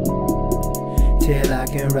till I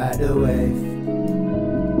can ride the wave.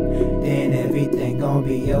 Then everything gon'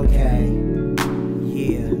 be okay.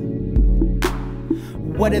 Yeah.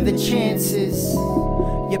 What are the chances?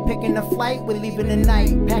 You're picking a flight, we're leaving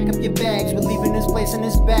tonight. Pack up your bags, we're leaving this place and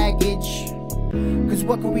this baggage. Cause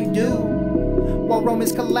what can we do while Rome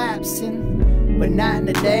is collapsing? But not in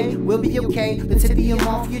the day, we'll be okay. Let's hit the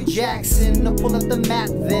Mafia Jackson. I'll pull up the map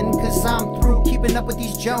then, cause I'm through. Keep keeping up with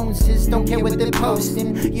these Joneses, don't care what they're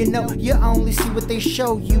posting. You know, you only see what they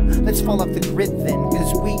show you. Let's fall off the grid then,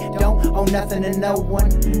 cause we don't owe nothing to no one.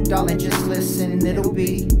 Darling, just listen, it'll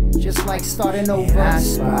be just like starting over. And I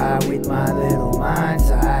spy with my little mind's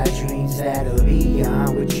eye dreams that'll be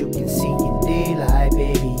beyond what you can see in daylight.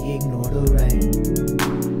 Baby, ignore the rain,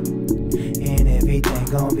 and everything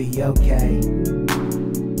gon' be okay.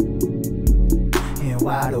 And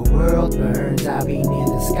while the world burns, I'll be near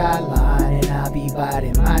the skyline, and I'll be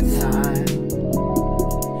biding my time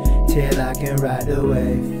till I can ride the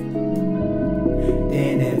wave.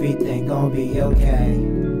 Then everything gon' be okay. I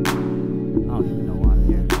don't even know why I'm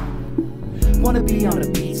here. Wanna be on a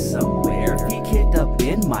beach somewhere, feet kicked up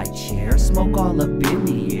in my chair, smoke all up in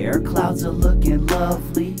the air, clouds are looking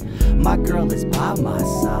lovely. My girl is by my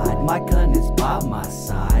side, my gun is by my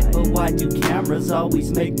side. But why do cameras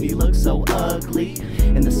always make me look so ugly?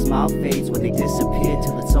 And the smile fades when they disappear,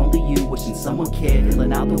 till it's only you wishing someone cared.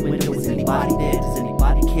 Yelling out the window, is anybody there? Does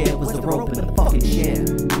anybody care? Was the rope in the fucking chair?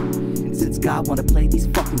 And since God wanna play these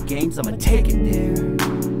fucking games, I'ma take it there.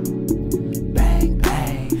 Bang,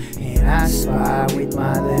 bang. And I spy with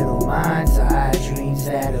my little mind's eye dreams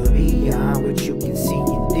that'll be beyond what you can see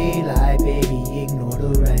in daylight. Baby, ignore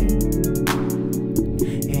the rain,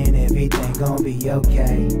 and everything gon' be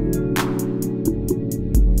okay.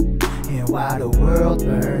 And while the world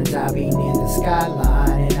burns, I'll be near the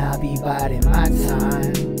skyline, and I'll be biding my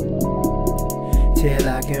time till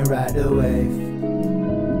I can ride the wave.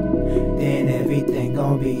 Then everything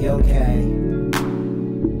gon' be okay.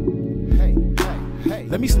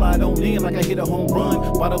 Let me slide on in like I hit a home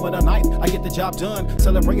run. Bottom of the ninth, I get the job done.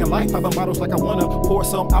 Celebrating life, popping bottles like I wanna. Pour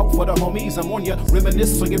some out for the homies, I'm on ya.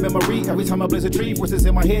 Reminisce on your memory every time I blaze a tree. Voices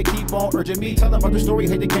in my head keep on urging me. Tell about the story,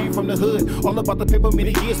 hey, they came from the hood. All about the paper,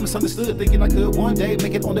 many years misunderstood. Thinking I could one day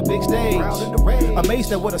make it on the big stage.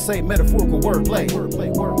 Amazed at what I say, metaphorical wordplay.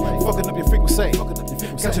 Fucking up your frequency.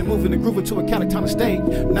 Got you moving and grooving to a catatonic state.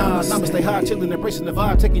 Nah, stay high, chilling, embracing the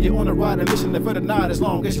vibe. Taking you on a ride and mission never denied, as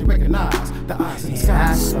long as you recognize the eyes in the sky.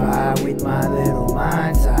 I spy with my little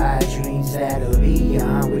mind's eye dreams that'll be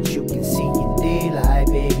beyond what you can see in daylight.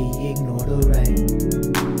 Baby, ignore the rain,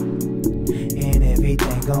 and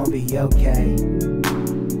everything gon' be okay.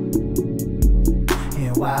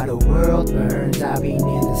 And while the world burns, I'll be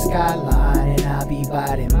near the skyline, and I'll be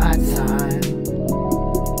biding my time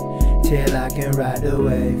till I can ride the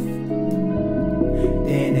wave.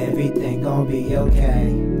 Then everything gon' be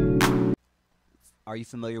okay. Are you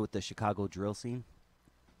familiar with the Chicago drill scene?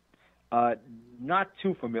 Not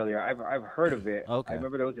too familiar. I've heard of it. Okay. I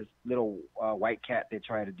remember there was this little white cat that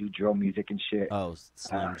tried to do drill music and shit. Oh,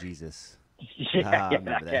 Slim Jesus. Yeah, I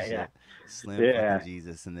remember that shit. yeah. Slim fucking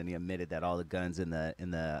Jesus, and then he admitted that all the guns in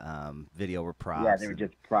the video were props. Yeah, they were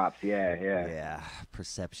just props. Yeah. Yeah,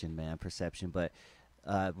 perception, man, perception. But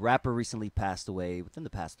rapper recently passed away within the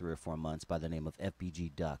past 3 or 4 months by the name of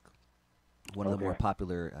FBG Duck, one of the more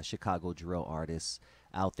popular Chicago drill artists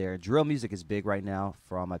out there. Drill music is big right now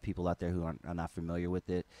for all my people out there who are not familiar with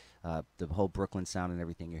it. The whole Brooklyn sound and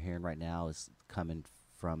everything you're hearing right now is coming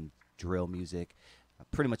from drill music.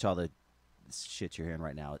 Pretty much all the shit you're hearing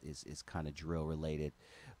right now is kind of drill related.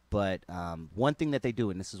 But one thing that they do,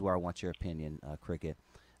 and this is where I want your opinion, Cricket,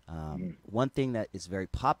 one thing that is very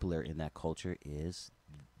popular in that culture is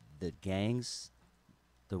the gangs,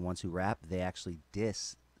 the ones who rap, they actually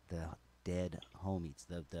diss the dead homies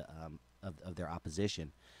of their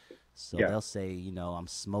opposition. So they'll say, you know, I'm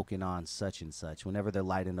smoking on such and such. Whenever they're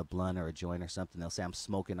lighting a blunt or a joint or something, they'll say, I'm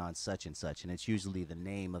smoking on such and such. And it's usually the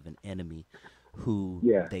name of an enemy who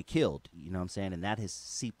they killed, you know what I'm saying? And that has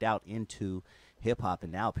seeped out into hip hop,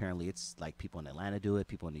 and now apparently it's like people in Atlanta do it,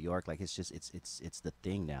 people in New York, like it's just it's the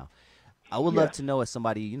thing now. I would love to know, as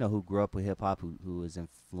somebody, you know, who grew up with hip hop, who is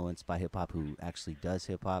influenced by hip hop, who actually does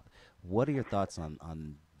hip hop, what are your thoughts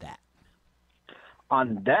on that?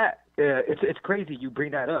 On that, it's crazy you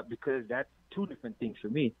bring that up, because that's two different things for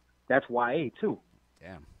me. That's YA too.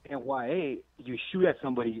 Damn. And YA, you shoot at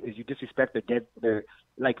somebody is you disrespect their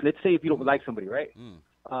like, let's say if you don't like somebody, right?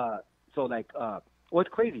 So like, well, it's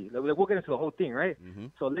crazy. We'll get into the whole thing, right?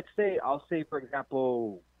 So let's say, I'll say, for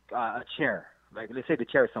example, a chair. Like, let's say the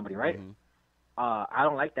chair is somebody, right? I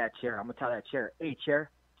don't like that chair. I'm going to tell that chair, hey, chair,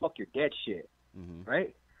 fuck your dead shit,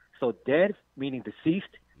 right? So dead meaning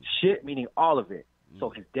deceased, shit meaning all of it. So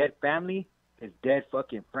his dead family, his dead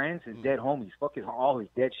fucking friends, his dead homies, fucking all his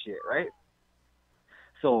dead shit, right?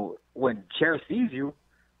 So when chair sees you,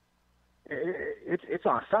 it's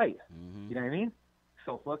on sight. You know what I mean?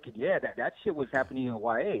 So fucking that shit was happening in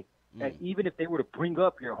YA. And even if they were to bring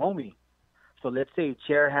up your homie, so let's say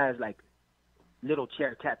Chair has like Little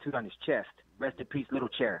Chair tattooed on his chest. Rest in peace, Little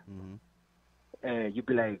Chair. and you'd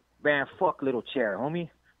be like, man, fuck Little Chair, homie.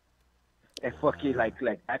 And fuck you, like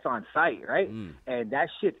that's on site, right? And that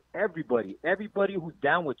shit, everybody who's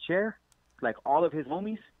down with Chair, like all of his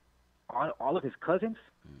homies, all of his cousins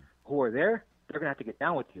who are there, they're gonna have to get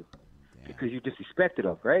down with you because you disrespected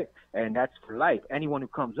them, right? And that's for life. Anyone who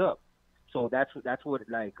comes up. So that's what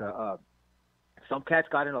like some cats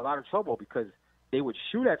got in a lot of trouble because they would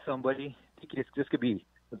shoot at somebody. Thinking this could be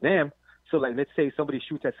them. So like, let's say somebody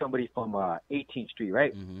shoots at somebody from 18th Street,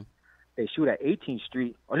 right? They shoot at 18th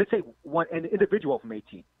Street, or let's say an individual from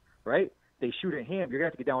 18th, right? They shoot at him. You're gonna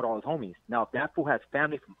have to get down with all his homies. Now, if that fool has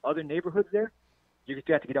family from other neighborhoods there, you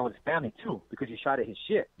have to get down with his family too because you shot at his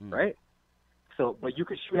shit, right? So, but you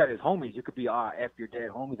could shoot at his homies. You could be F your dead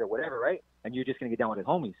homies or whatever, right? And you're just gonna get down with his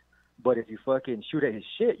homies. But if you fucking shoot at his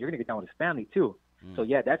shit, you're gonna get down with his family too. So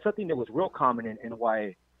yeah, that's something that was real common in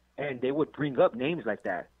YA. And they would bring up names like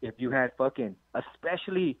that. If you had fucking,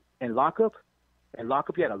 especially in lockup,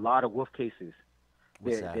 you had a lot of wolf cases.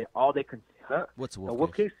 What's that? What's a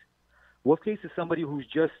wolf case? Wolf case is somebody who's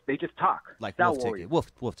they just talk. Like style wolf warriors.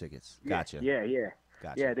 ticket. Wolf tickets. Gotcha. Yeah.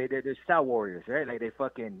 Gotcha. Yeah, they're style warriors, right? Like they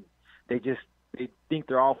think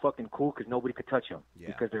they're all fucking cool because nobody could touch them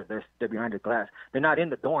because they're behind the glass. They're not in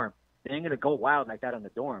the dorm. They ain't gonna go wild like that on the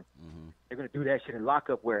dorm. They're gonna do that shit in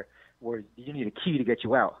lockup where you need a key to get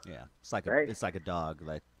you out. Yeah, it's like a dog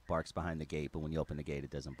that barks behind the gate, but when you open the gate, it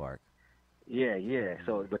doesn't bark. Yeah.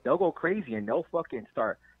 So, but they'll go crazy and they'll fucking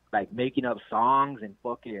start like making up songs and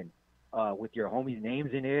fucking with your homies' names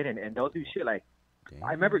in it, and they'll do shit like. Damn.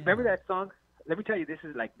 I remember that song. Let me tell you, this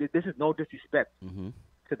is no disrespect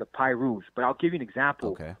to the Pyrus, but I'll give you an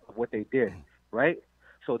example of what they did. Right.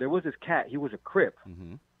 So there was this cat. He was a Crip,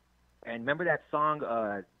 and remember that song,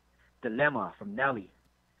 "Dilemma" from Nelly.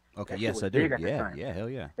 Okay, yes, I do. Yeah, hell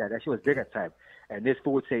yeah. Yeah, that shit was big at the time. And this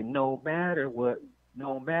fool would say, no matter what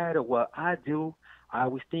I do, I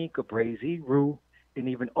always think of Brazy Roo and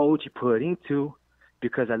even OG Pudding too,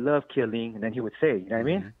 because I love killing. And then he would say, you know what I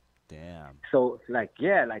mean? Damn. So, like,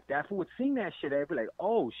 yeah, like that fool would sing that shit. I'd be like,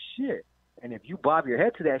 oh, shit. And if you bob your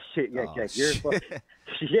head to that shit, you're fucking,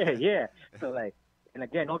 yeah. So, like, and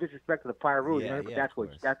again, no disrespect to the Pyrus, but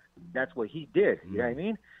that's what he did. You know what I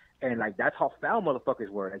mean? And, like, that's how foul motherfuckers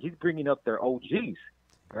were. Like, he's bringing up their OGs,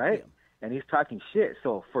 right? Yeah. And he's talking shit.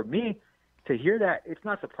 So, for me, to hear that, it's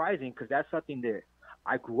not surprising because that's something that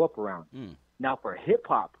I grew up around. Now, for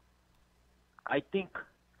hip-hop, I think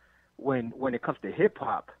when it comes to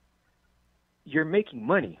hip-hop, you're making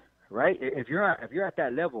money, right? If you're at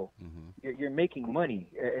that level, you're making money.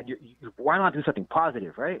 And why not do something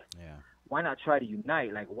positive, right? Yeah. Why not try to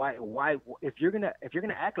unite? Like, why? If you're gonna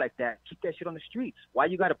act like that, keep that shit on the streets. Why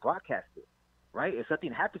you gotta broadcast it, right? If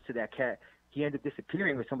something happens to that cat, he ends up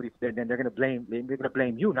disappearing with somebody, then they're gonna blame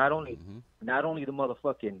you. Not only the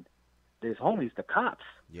motherfucking there's homies, the cops.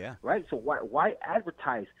 Yeah. Right. So why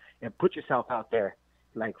advertise and put yourself out there,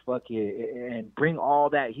 like fuck it, and bring all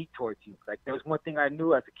that heat towards you? Like there was one thing I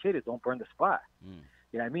knew as a kid is don't burn the spot.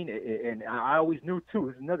 You know what I mean? And I always knew too.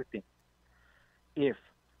 This is another thing. If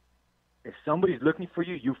somebody's looking for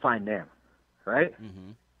you, you find them, right?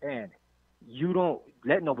 And you don't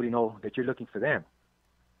let nobody know that you're looking for them,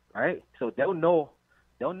 right? So they'll know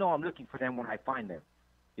I'm looking for them when I find them.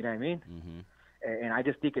 You know what I mean? And I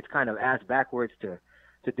just think it's kind of ass backwards to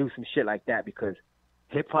do some shit like that because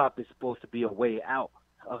hip-hop is supposed to be a way out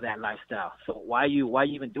of that lifestyle. So why you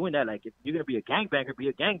even doing that? Like, if you're going to be a gangbanger, be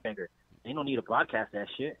a gangbanger. You don't need to broadcast that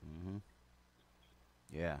shit.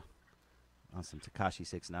 Yeah. On some Tekashi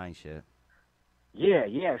 6ix9ine shit.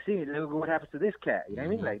 Yeah. See, look what happens to this cat. You know what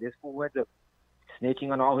I mean? Like, this fool ends up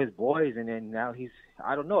snitching on all his boys, and then now he's,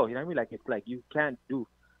 I don't know. You know what I mean? Like, it's like you can't do,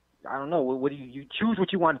 I don't know. What do you choose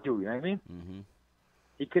what you want to do? You know what I mean?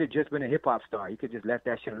 He could have just been a hip-hop star. He could just left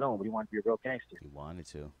that shit alone, but he wanted to be a real gangster. He wanted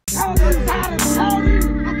to. I'm 45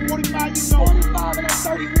 years old. 45 and I'm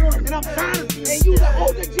 31. And I'm trying to see. And you the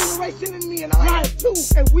older generation than me, and I am too.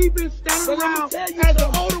 And we've been standing around as the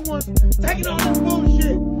older ones, taking all this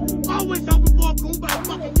bullshit. Always hoping for a kumbaya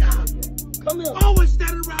fucking y'all. Come here. Always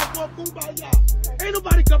standing around for a kumbaya. Ain't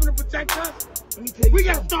nobody coming to protect us. We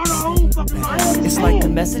gotta start our own fucking life. It's like the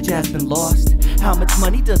message has been lost. How much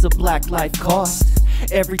money does a black life cost?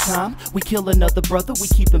 Every time we kill another brother, we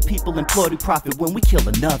keeping people employed who profit when we kill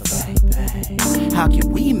another. How can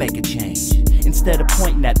we make a change instead of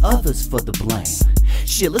pointing at others for the blame?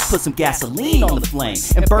 Shit, let's put some gasoline on the flame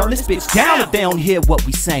and burn this bitch down if they don't hear what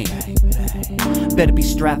we saying. Better be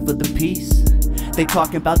strapped for the peace. They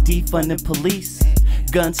talking about defunding police.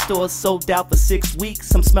 Gun stores sold out for 6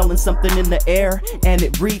 weeks. I'm smelling something in the air and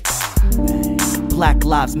it reeks. Black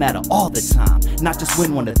lives matter all the time, not just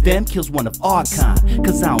when one of them kills one of our kind.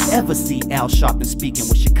 Cause I don't ever see Al Sharpton speaking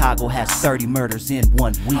when Chicago has 30 murders in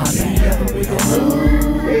one week. He's 15, what we gonna do?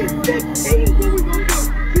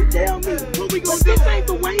 You tell me, what we gonna do? This ain't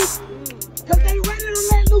the way, cause they ready to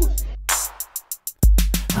let loose.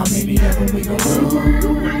 How many of them we gonna lose?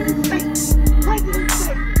 United States, President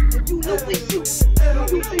say, if you lose, we shoot.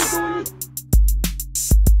 You think doing this?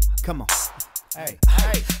 Come on. Hey,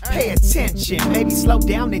 pay attention, maybe slow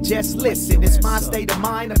down and just listen. It's my state of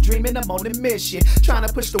mind, I'm dreaming, I'm on a mission, trying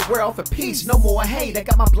to push the world for peace, no more hate. I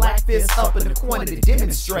got my black fist up in the corner to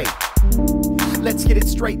demonstrate. Let's get it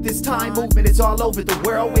straight this time, movement is all over the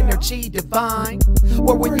world, energy divine.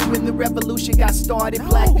 Where were you when the revolution got started?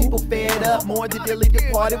 Black people fed up, more than dearly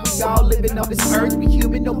departed. We all living on this earth, we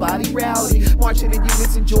human, nobody rowdy. Marching in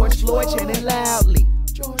unison, George Floyd chanting loudly.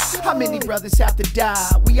 How many brothers have to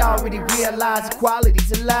die? We already realize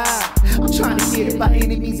equality's a lie. I'm trying to get it by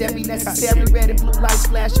any means every necessary. Red and blue lights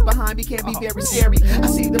flashing behind me can be very scary. I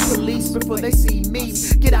see the police before they see me.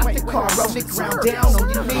 Get out the car, roll the ground down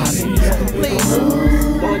on your knees. Please.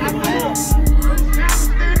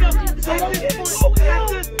 So at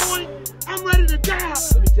this point, I'm ready to die.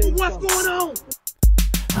 What's going on?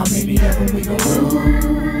 How many of them we gonna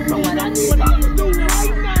lose? So what I need y'all to do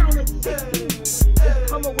right now is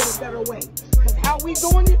come up with a better way. Cause how we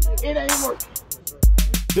doing it, it ain't working.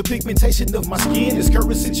 The pigmentation of my skin, this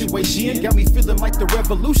current situation got me feeling like the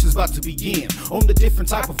revolution's about to begin. On a different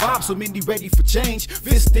type of vibe, so many ready for change.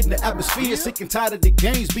 Fist in the atmosphere, sick and tired of the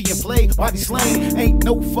games being played, body slain. Ain't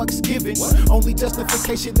no fucks given. Only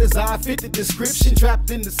justification is I fit the description.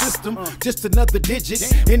 Trapped in the system, just another digit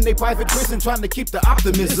in a private prison, trying to keep the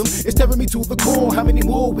optimism. It's tearing me to the core. How many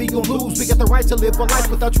more we gon' lose? We got the right to live a life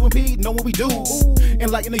without you impeding on what we do.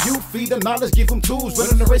 Enlighten the youth, feed them knowledge, give them tools.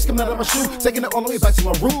 Running the race, coming out of my shoe, taking it all the way back to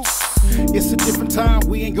my roots. It's a different time,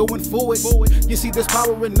 we ain't going forward. You see there's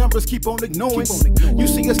power in numbers, keep on ignoring. You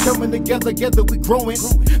see us coming together, we growing.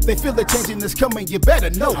 They feel the changing is coming, you better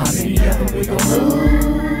know. How many of them we gonna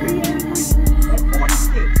lose? At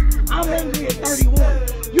 46, I'm angry at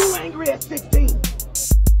 31. You angry at 16.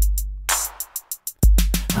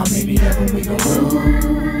 How many of them we gonna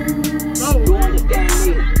lose? You understand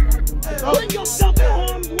me? Putting yourself in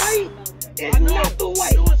harm's way is not the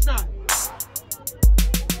way. No, it's not.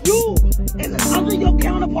 You and the other your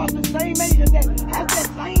counterparts the same age that has that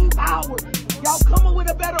same power. Y'all come up with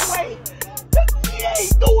a better way. We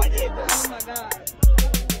ain't doing it. Oh my God.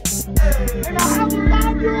 And I have a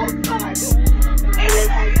 5-year-old son. And it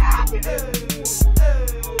ain't happening.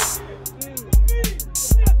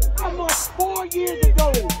 Almost 4 years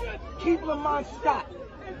ago, Keith Lamont Scott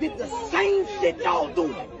did the same shit y'all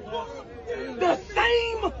doing. The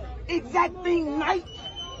same exact thing night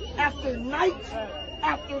after night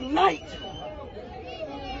after night.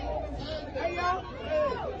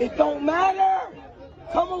 It don't matter.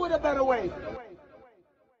 Come up with a better way.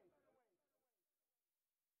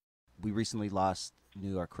 We recently lost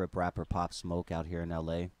New York Crip rapper Pop Smoke out here in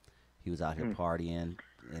LA. He was out here partying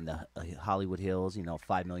in the Hollywood Hills, you know,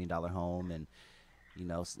 $5 million home, and, you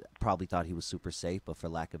know, probably thought he was super safe, but for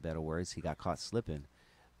lack of better words, he got caught slipping.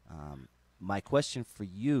 My question for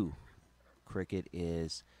you, Cricket,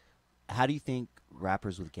 is how do you think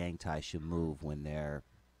rappers with gang ties should move when they're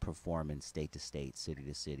performing state to state, city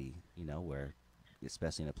to city, you know, where,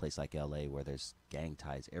 especially in a place like LA where there's gang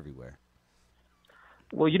ties everywhere?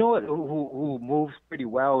 Well, you know what? Who moves pretty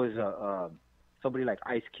well is somebody like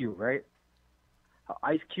Ice Cube, right?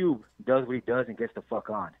 Ice Cube does what he does and gets the fuck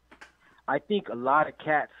on. I think a lot of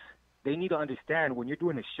cats, they need to understand when you're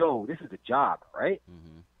doing a show, this is a job, right?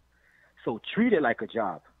 Mm-hmm. So treat it like a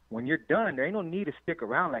job. When you're done, there ain't no need to stick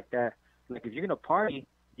around like that. Like, if you're gonna party,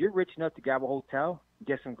 you're rich enough to grab a hotel,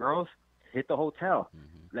 get some girls, hit the hotel.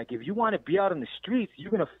 Mm-hmm. Like, if you want to be out on the streets,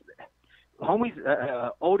 you're gonna. Homies,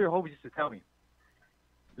 older homies used to tell me,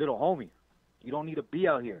 little homie, you don't need to be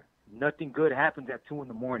out here. Nothing good happens at 2 in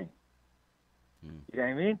the morning. You know what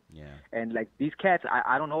I mean? Yeah. And like these cats,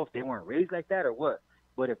 I don't know if they weren't raised like that or what,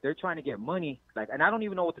 but if they're trying to get money, like, and I don't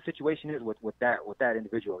even know what the situation is with that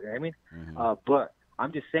individual. You know what I mean? Mm-hmm. But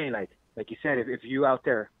I'm just saying, like you said, if you out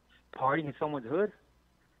there partying in someone's hood,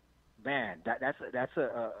 man, that's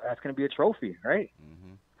gonna be a trophy, right?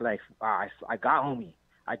 Mm-hmm. Like, I got homie,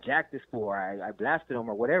 I jacked this fool, I blasted him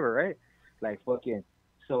or whatever, right? Like, fucking.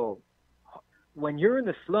 So when you're in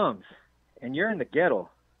the slums and you're in the ghetto,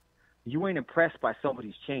 you ain't impressed by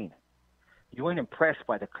somebody's chain. You ain't impressed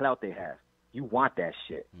by the clout they have. You want that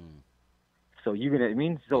shit. So you know what I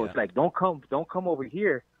mean? So it's like, don't come over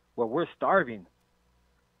here where we're starving,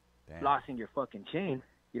 flossing your fucking chain.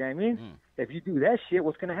 You know what I mean? If you do that shit,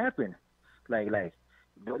 what's gonna happen?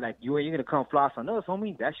 Like you ain't gonna come floss on us,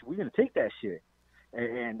 homie. We're gonna take that shit.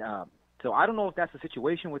 And so I don't know if that's the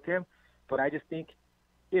situation with him, but I just think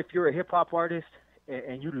if you're a hip hop artist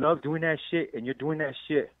and you love doing that shit and you're doing that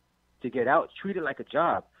shit to get out, treat it like a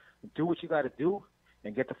job. Do what you got to do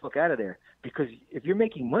and get the fuck out of there. Because if you're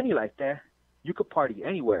making money like that, you could party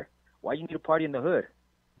anywhere. Why you need to party in the hood?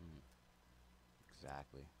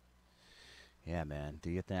 Exactly. Yeah, man.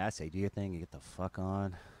 Do your thing. I say do your thing and get the fuck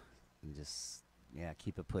on, and just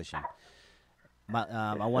keep it pushing.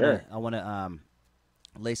 I wanna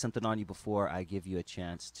lay something on you before I give you a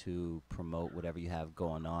chance to promote whatever you have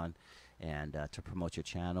going on, and to promote your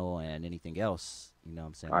channel and anything else. You know what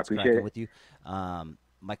I'm saying? I appreciate it. With you.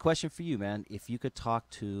 My question for you, man, if you could talk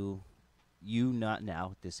to you, not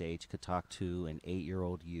now at this age, could talk to an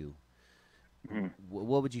 8-year-old you,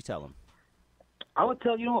 what would you tell him? I would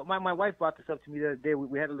tell, you know what, my wife brought this up to me the other day.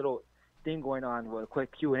 We had a little thing going on with a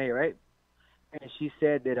quick Q&A, right? And she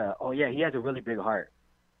said that, oh yeah, he has a really big heart,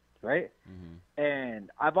 right?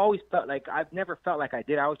 And I've always felt like, I've never felt like I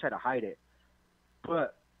did. I always try to hide it.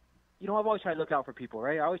 But, you know, I've always tried to look out for people,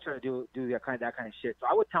 right? I always try to do that kind of shit. So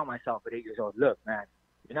I would tell myself at 8 years old, look, man,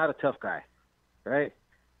 you're not a tough guy, right?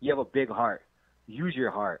 You have a big heart. Use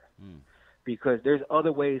your heart. Because there's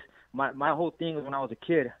other ways. My whole thing was when I was a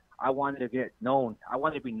kid, I wanted to get known. I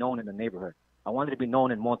wanted to be known in the neighborhood. I wanted to be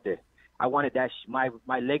known in Monte. I wanted that my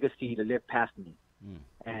legacy to live past me.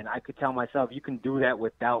 And I could tell myself, you can do that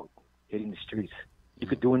without hitting the streets. You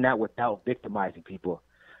could do that without victimizing people.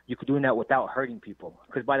 You could do that without hurting people.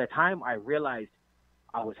 Because by the time I realized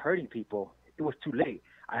I was hurting people, it was too late.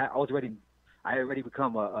 I already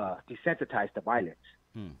become desensitized to violence.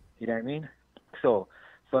 You know what I mean? So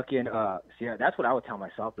fucking that's what I would tell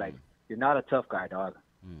myself. Like, you're not a tough guy, dog.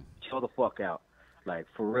 Chill the fuck out. Like,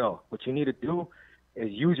 for real. What you need to do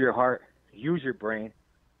is use your heart, use your brain,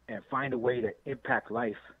 and find a way to impact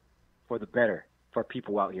life for the better for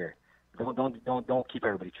people out here. Don't keep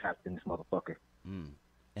everybody trapped in this motherfucker.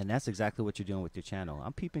 And that's exactly what you're doing with your channel.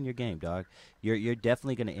 I'm peeping your game, dog. You're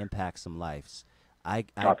definitely going to impact some lives. I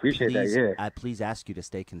appreciate that. Yeah. I please ask you to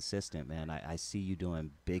stay consistent, man. I see you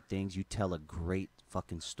doing big things. You tell a great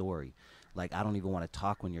fucking story. Like, I don't even want to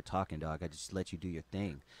talk when you're talking, dog. I just let you do your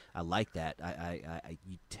thing. I like that.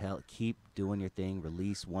 Keep doing your thing.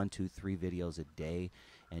 Release 1, 2, 3 videos a day,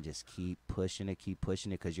 and just keep pushing it,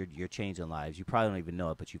 because you're changing lives. You probably don't even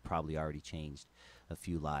know it, but you've probably already changed a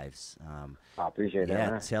few lives. I appreciate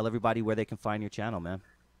that. Yeah, tell everybody where they can find your channel, man.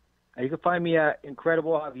 You can find me at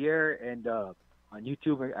Incredible Javier, and on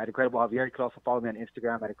YouTube at Incredible Javier. You can also follow me on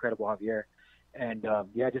Instagram at Incredible Javier. And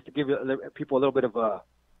just to give people a little bit of a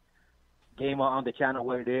game on the channel,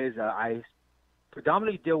 what it is, I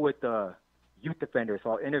predominantly deal with youth offenders.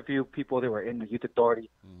 So I'll interview people that were in the youth authority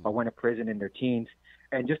or went to prison in their teens,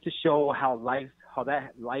 and just to show how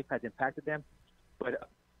that life has impacted them. But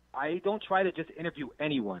I don't try to just interview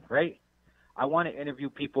anyone, right? I want to interview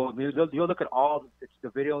people. You'll look at all the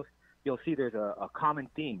videos, you'll see there's a common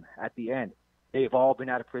theme at the end. They've all been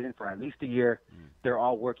out of prison for at least a year. They're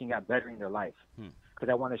all working at bettering their life. Because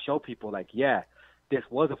I want to show people, like, yeah, this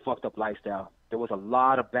was a fucked up lifestyle. There was a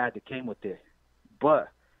lot of bad that came with it. But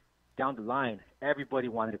down the line, everybody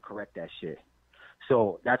wanted to correct that shit.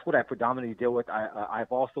 So that's what I predominantly deal with.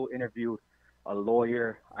 I've also interviewed a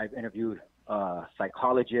lawyer. I've interviewed a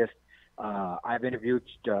psychologist. I've interviewed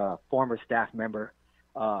a former staff member,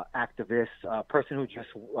 activist, person who just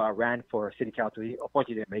ran for city council. He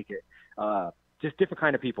unfortunately didn't make it. Just different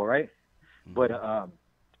kind of people, right? But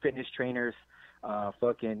fitness trainers,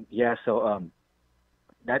 So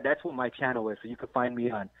that's what my channel is. So you can find me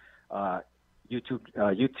on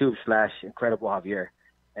YouTube/Incredible Javier.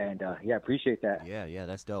 And I appreciate that. Yeah,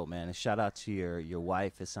 that's dope, man. And shout out to your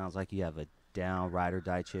wife. It sounds like you have a down ride or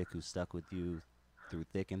die chick who stuck with you through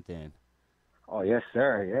thick and thin. Oh yes,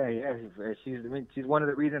 sir. Yeah. She's one of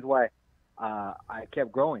the reasons why I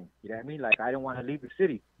kept growing. You know what I mean? Like, I didn't want to leave the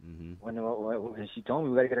city. When she told me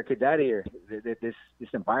we got to get our kids out of here, this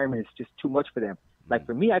environment is just too much for them. Like,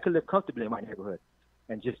 for me, I could live comfortably in my neighborhood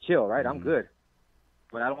and just chill, right? I'm good.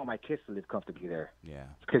 But I don't want my kids to live comfortably there. Yeah.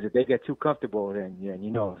 Because if they get too comfortable, then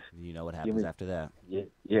you know what happens after that.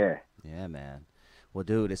 Yeah, man. Well,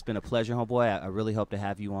 dude, it's been a pleasure, homeboy. I really hope to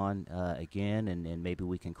have you on again, and maybe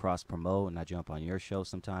we can cross-promote and I jump on your show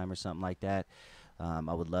sometime or something like that.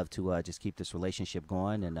 I would love to just keep this relationship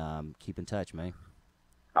going and keep in touch, man.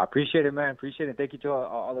 I appreciate it, man. Appreciate it. Thank you to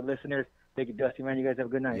all the listeners. Thank you, Dusty, man. You guys have a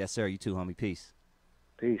good night. Yes, sir. You too, homie. Peace.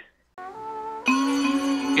 Peace.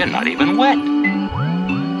 You're not even wet.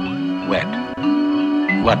 Wet?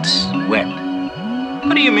 What's wet?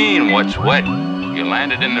 What do you mean, what's wet? You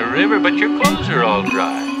landed in the river, but your clothes are all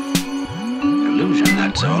dry. illusion,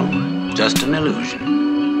 that's all. Just an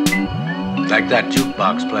illusion. Like that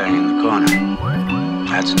jukebox playing in the corner.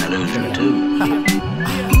 That's an illusion, too.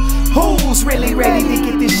 Who's really ready to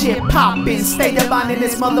get this shit poppin'? State of mind in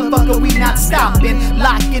this motherfucker, we not stopping.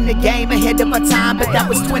 Locking the game ahead of our time, but that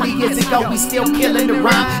was 20 years ago, we still killing the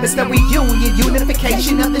rhyme. It's the reunion,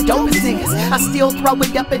 unification of the dopest niggas. I still throw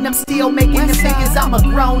it up and I'm still making the figures. I'm a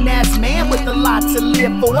grown-ass man with a lot to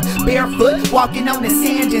live for. Barefoot, walking on the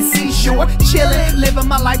sand and seashore. Chillin', living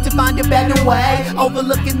my life to find a better way.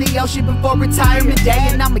 Overlooking the ocean before retirement day.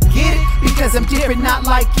 And I'ma get it, because I'm different, not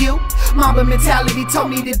like you. Mamba mentality told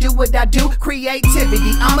me to do what I do.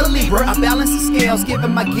 Creativity, I'm a Libra. I balance the scales,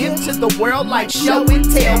 giving my gift to the world like show and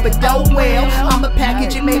tell. But don't well, I'm a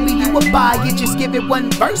package and maybe you will buy it. Just give it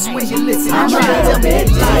one verse when you listen. I'm trying to tell me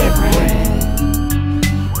it's different.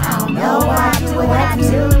 I don't know why I do what I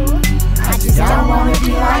do. I just don't wanna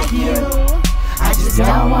be like you. I just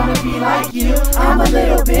don't wanna be like you. I'm a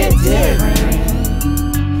little bit different.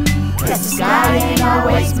 Cause the sky ain't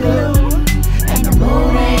always blue. And the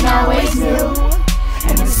moon ain't always new.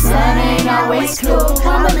 And the sun ain't always cool.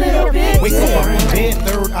 I'm a little bit wake up in bed,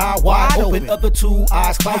 third eye wide open, other two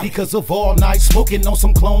eyes cloudy because of all night smoking on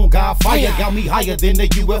some clone guy. Fire got me higher than a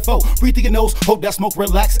UFO. Breathe through your nose, hold that smoke,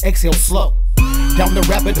 relax, exhale slow. Down the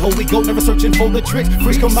rabbit hole we go, never searching for the tricks.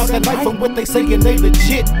 Freaks come out at night from what they say and they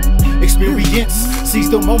legit. Experience, seize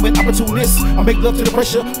the moment, opportunist. I make love to the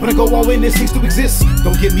pressure, when I go all in, it cease to exist.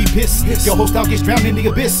 Don't get me pissed, your whole style gets drowned in the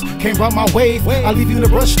abyss. Can't ride my wave, I leave you in a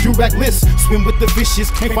rush, do reckless. Swim with the fishes,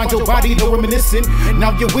 can't find your body, no reminiscing.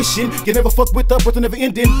 Now you're wishing, you never fuck with the birth never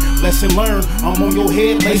ending. Lesson learned, I'm on your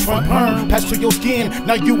head, lace front perm. Pass through your skin,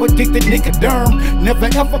 now you addicted Nicoderm. Never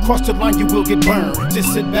ever cross the line, you will get burned.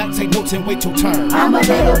 Just sit back, take notes and wait your turn. I'm a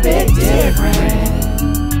little bit different.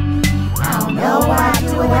 I don't know why I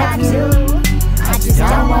do what I do. I just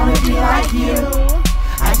don't wanna be like you.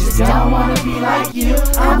 I just don't wanna be like you.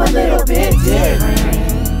 I'm a little bit different.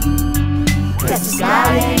 Cause the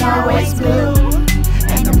sky ain't always blue.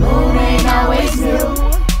 And the moon ain't always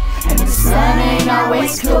new. And the sun ain't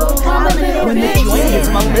always cool. I'm a little when bit the joint hits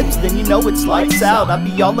different. my lips, then you know it's lights out. I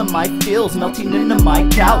be all in my feels, melting into my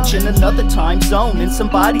couch in another time zone, in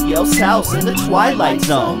somebody else's house, in the twilight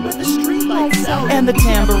zone, with the street lights out. And the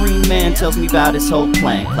tambourine man tells me about his whole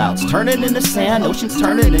plan. Clouds turning into sand, oceans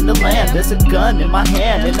turning into land. There's a gun in my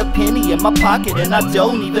hand and a penny in my pocket, and I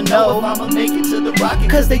don't even know if I'ma make it to the rocket.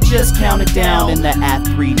 Cause they just counted down in the Act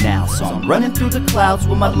 3 now. So I'm running through the clouds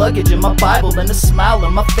with my luggage and my Bible and a smile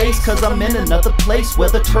on my face. Cause I'm in another place where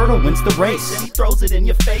the turtle wins the race and he throws it in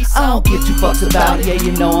your face. I don't give two fucks about it, yeah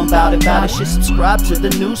you know I'm about it. Shit, subscribe to the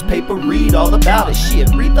newspaper, read all about it.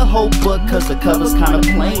 Shit, read the whole book cause the cover's kinda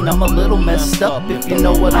plain. I'm a little messed up if you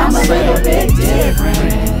know what I'm saying. I'm a little bit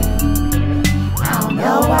different. I don't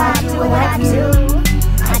know why I do what I do.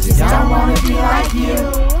 I just don't wanna be like you.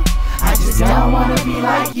 I just don't wanna be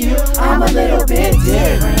like you. I'm a little bit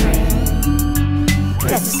different.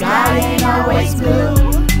 Cause the sky ain't always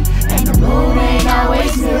blue. And the moon ain't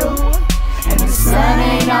always new. And the sun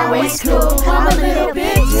ain't always cool. I'm a little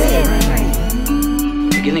bit different.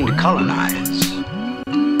 Beginning to colonize.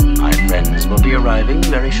 My friends will be arriving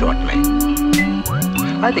very shortly.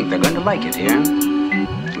 I think they're going to like it here.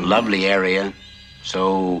 Lovely area.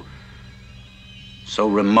 So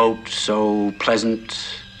remote, so pleasant,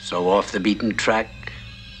 so off the beaten track.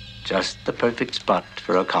 Just the perfect spot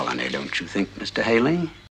for a colony, don't you think, Mr. Haley?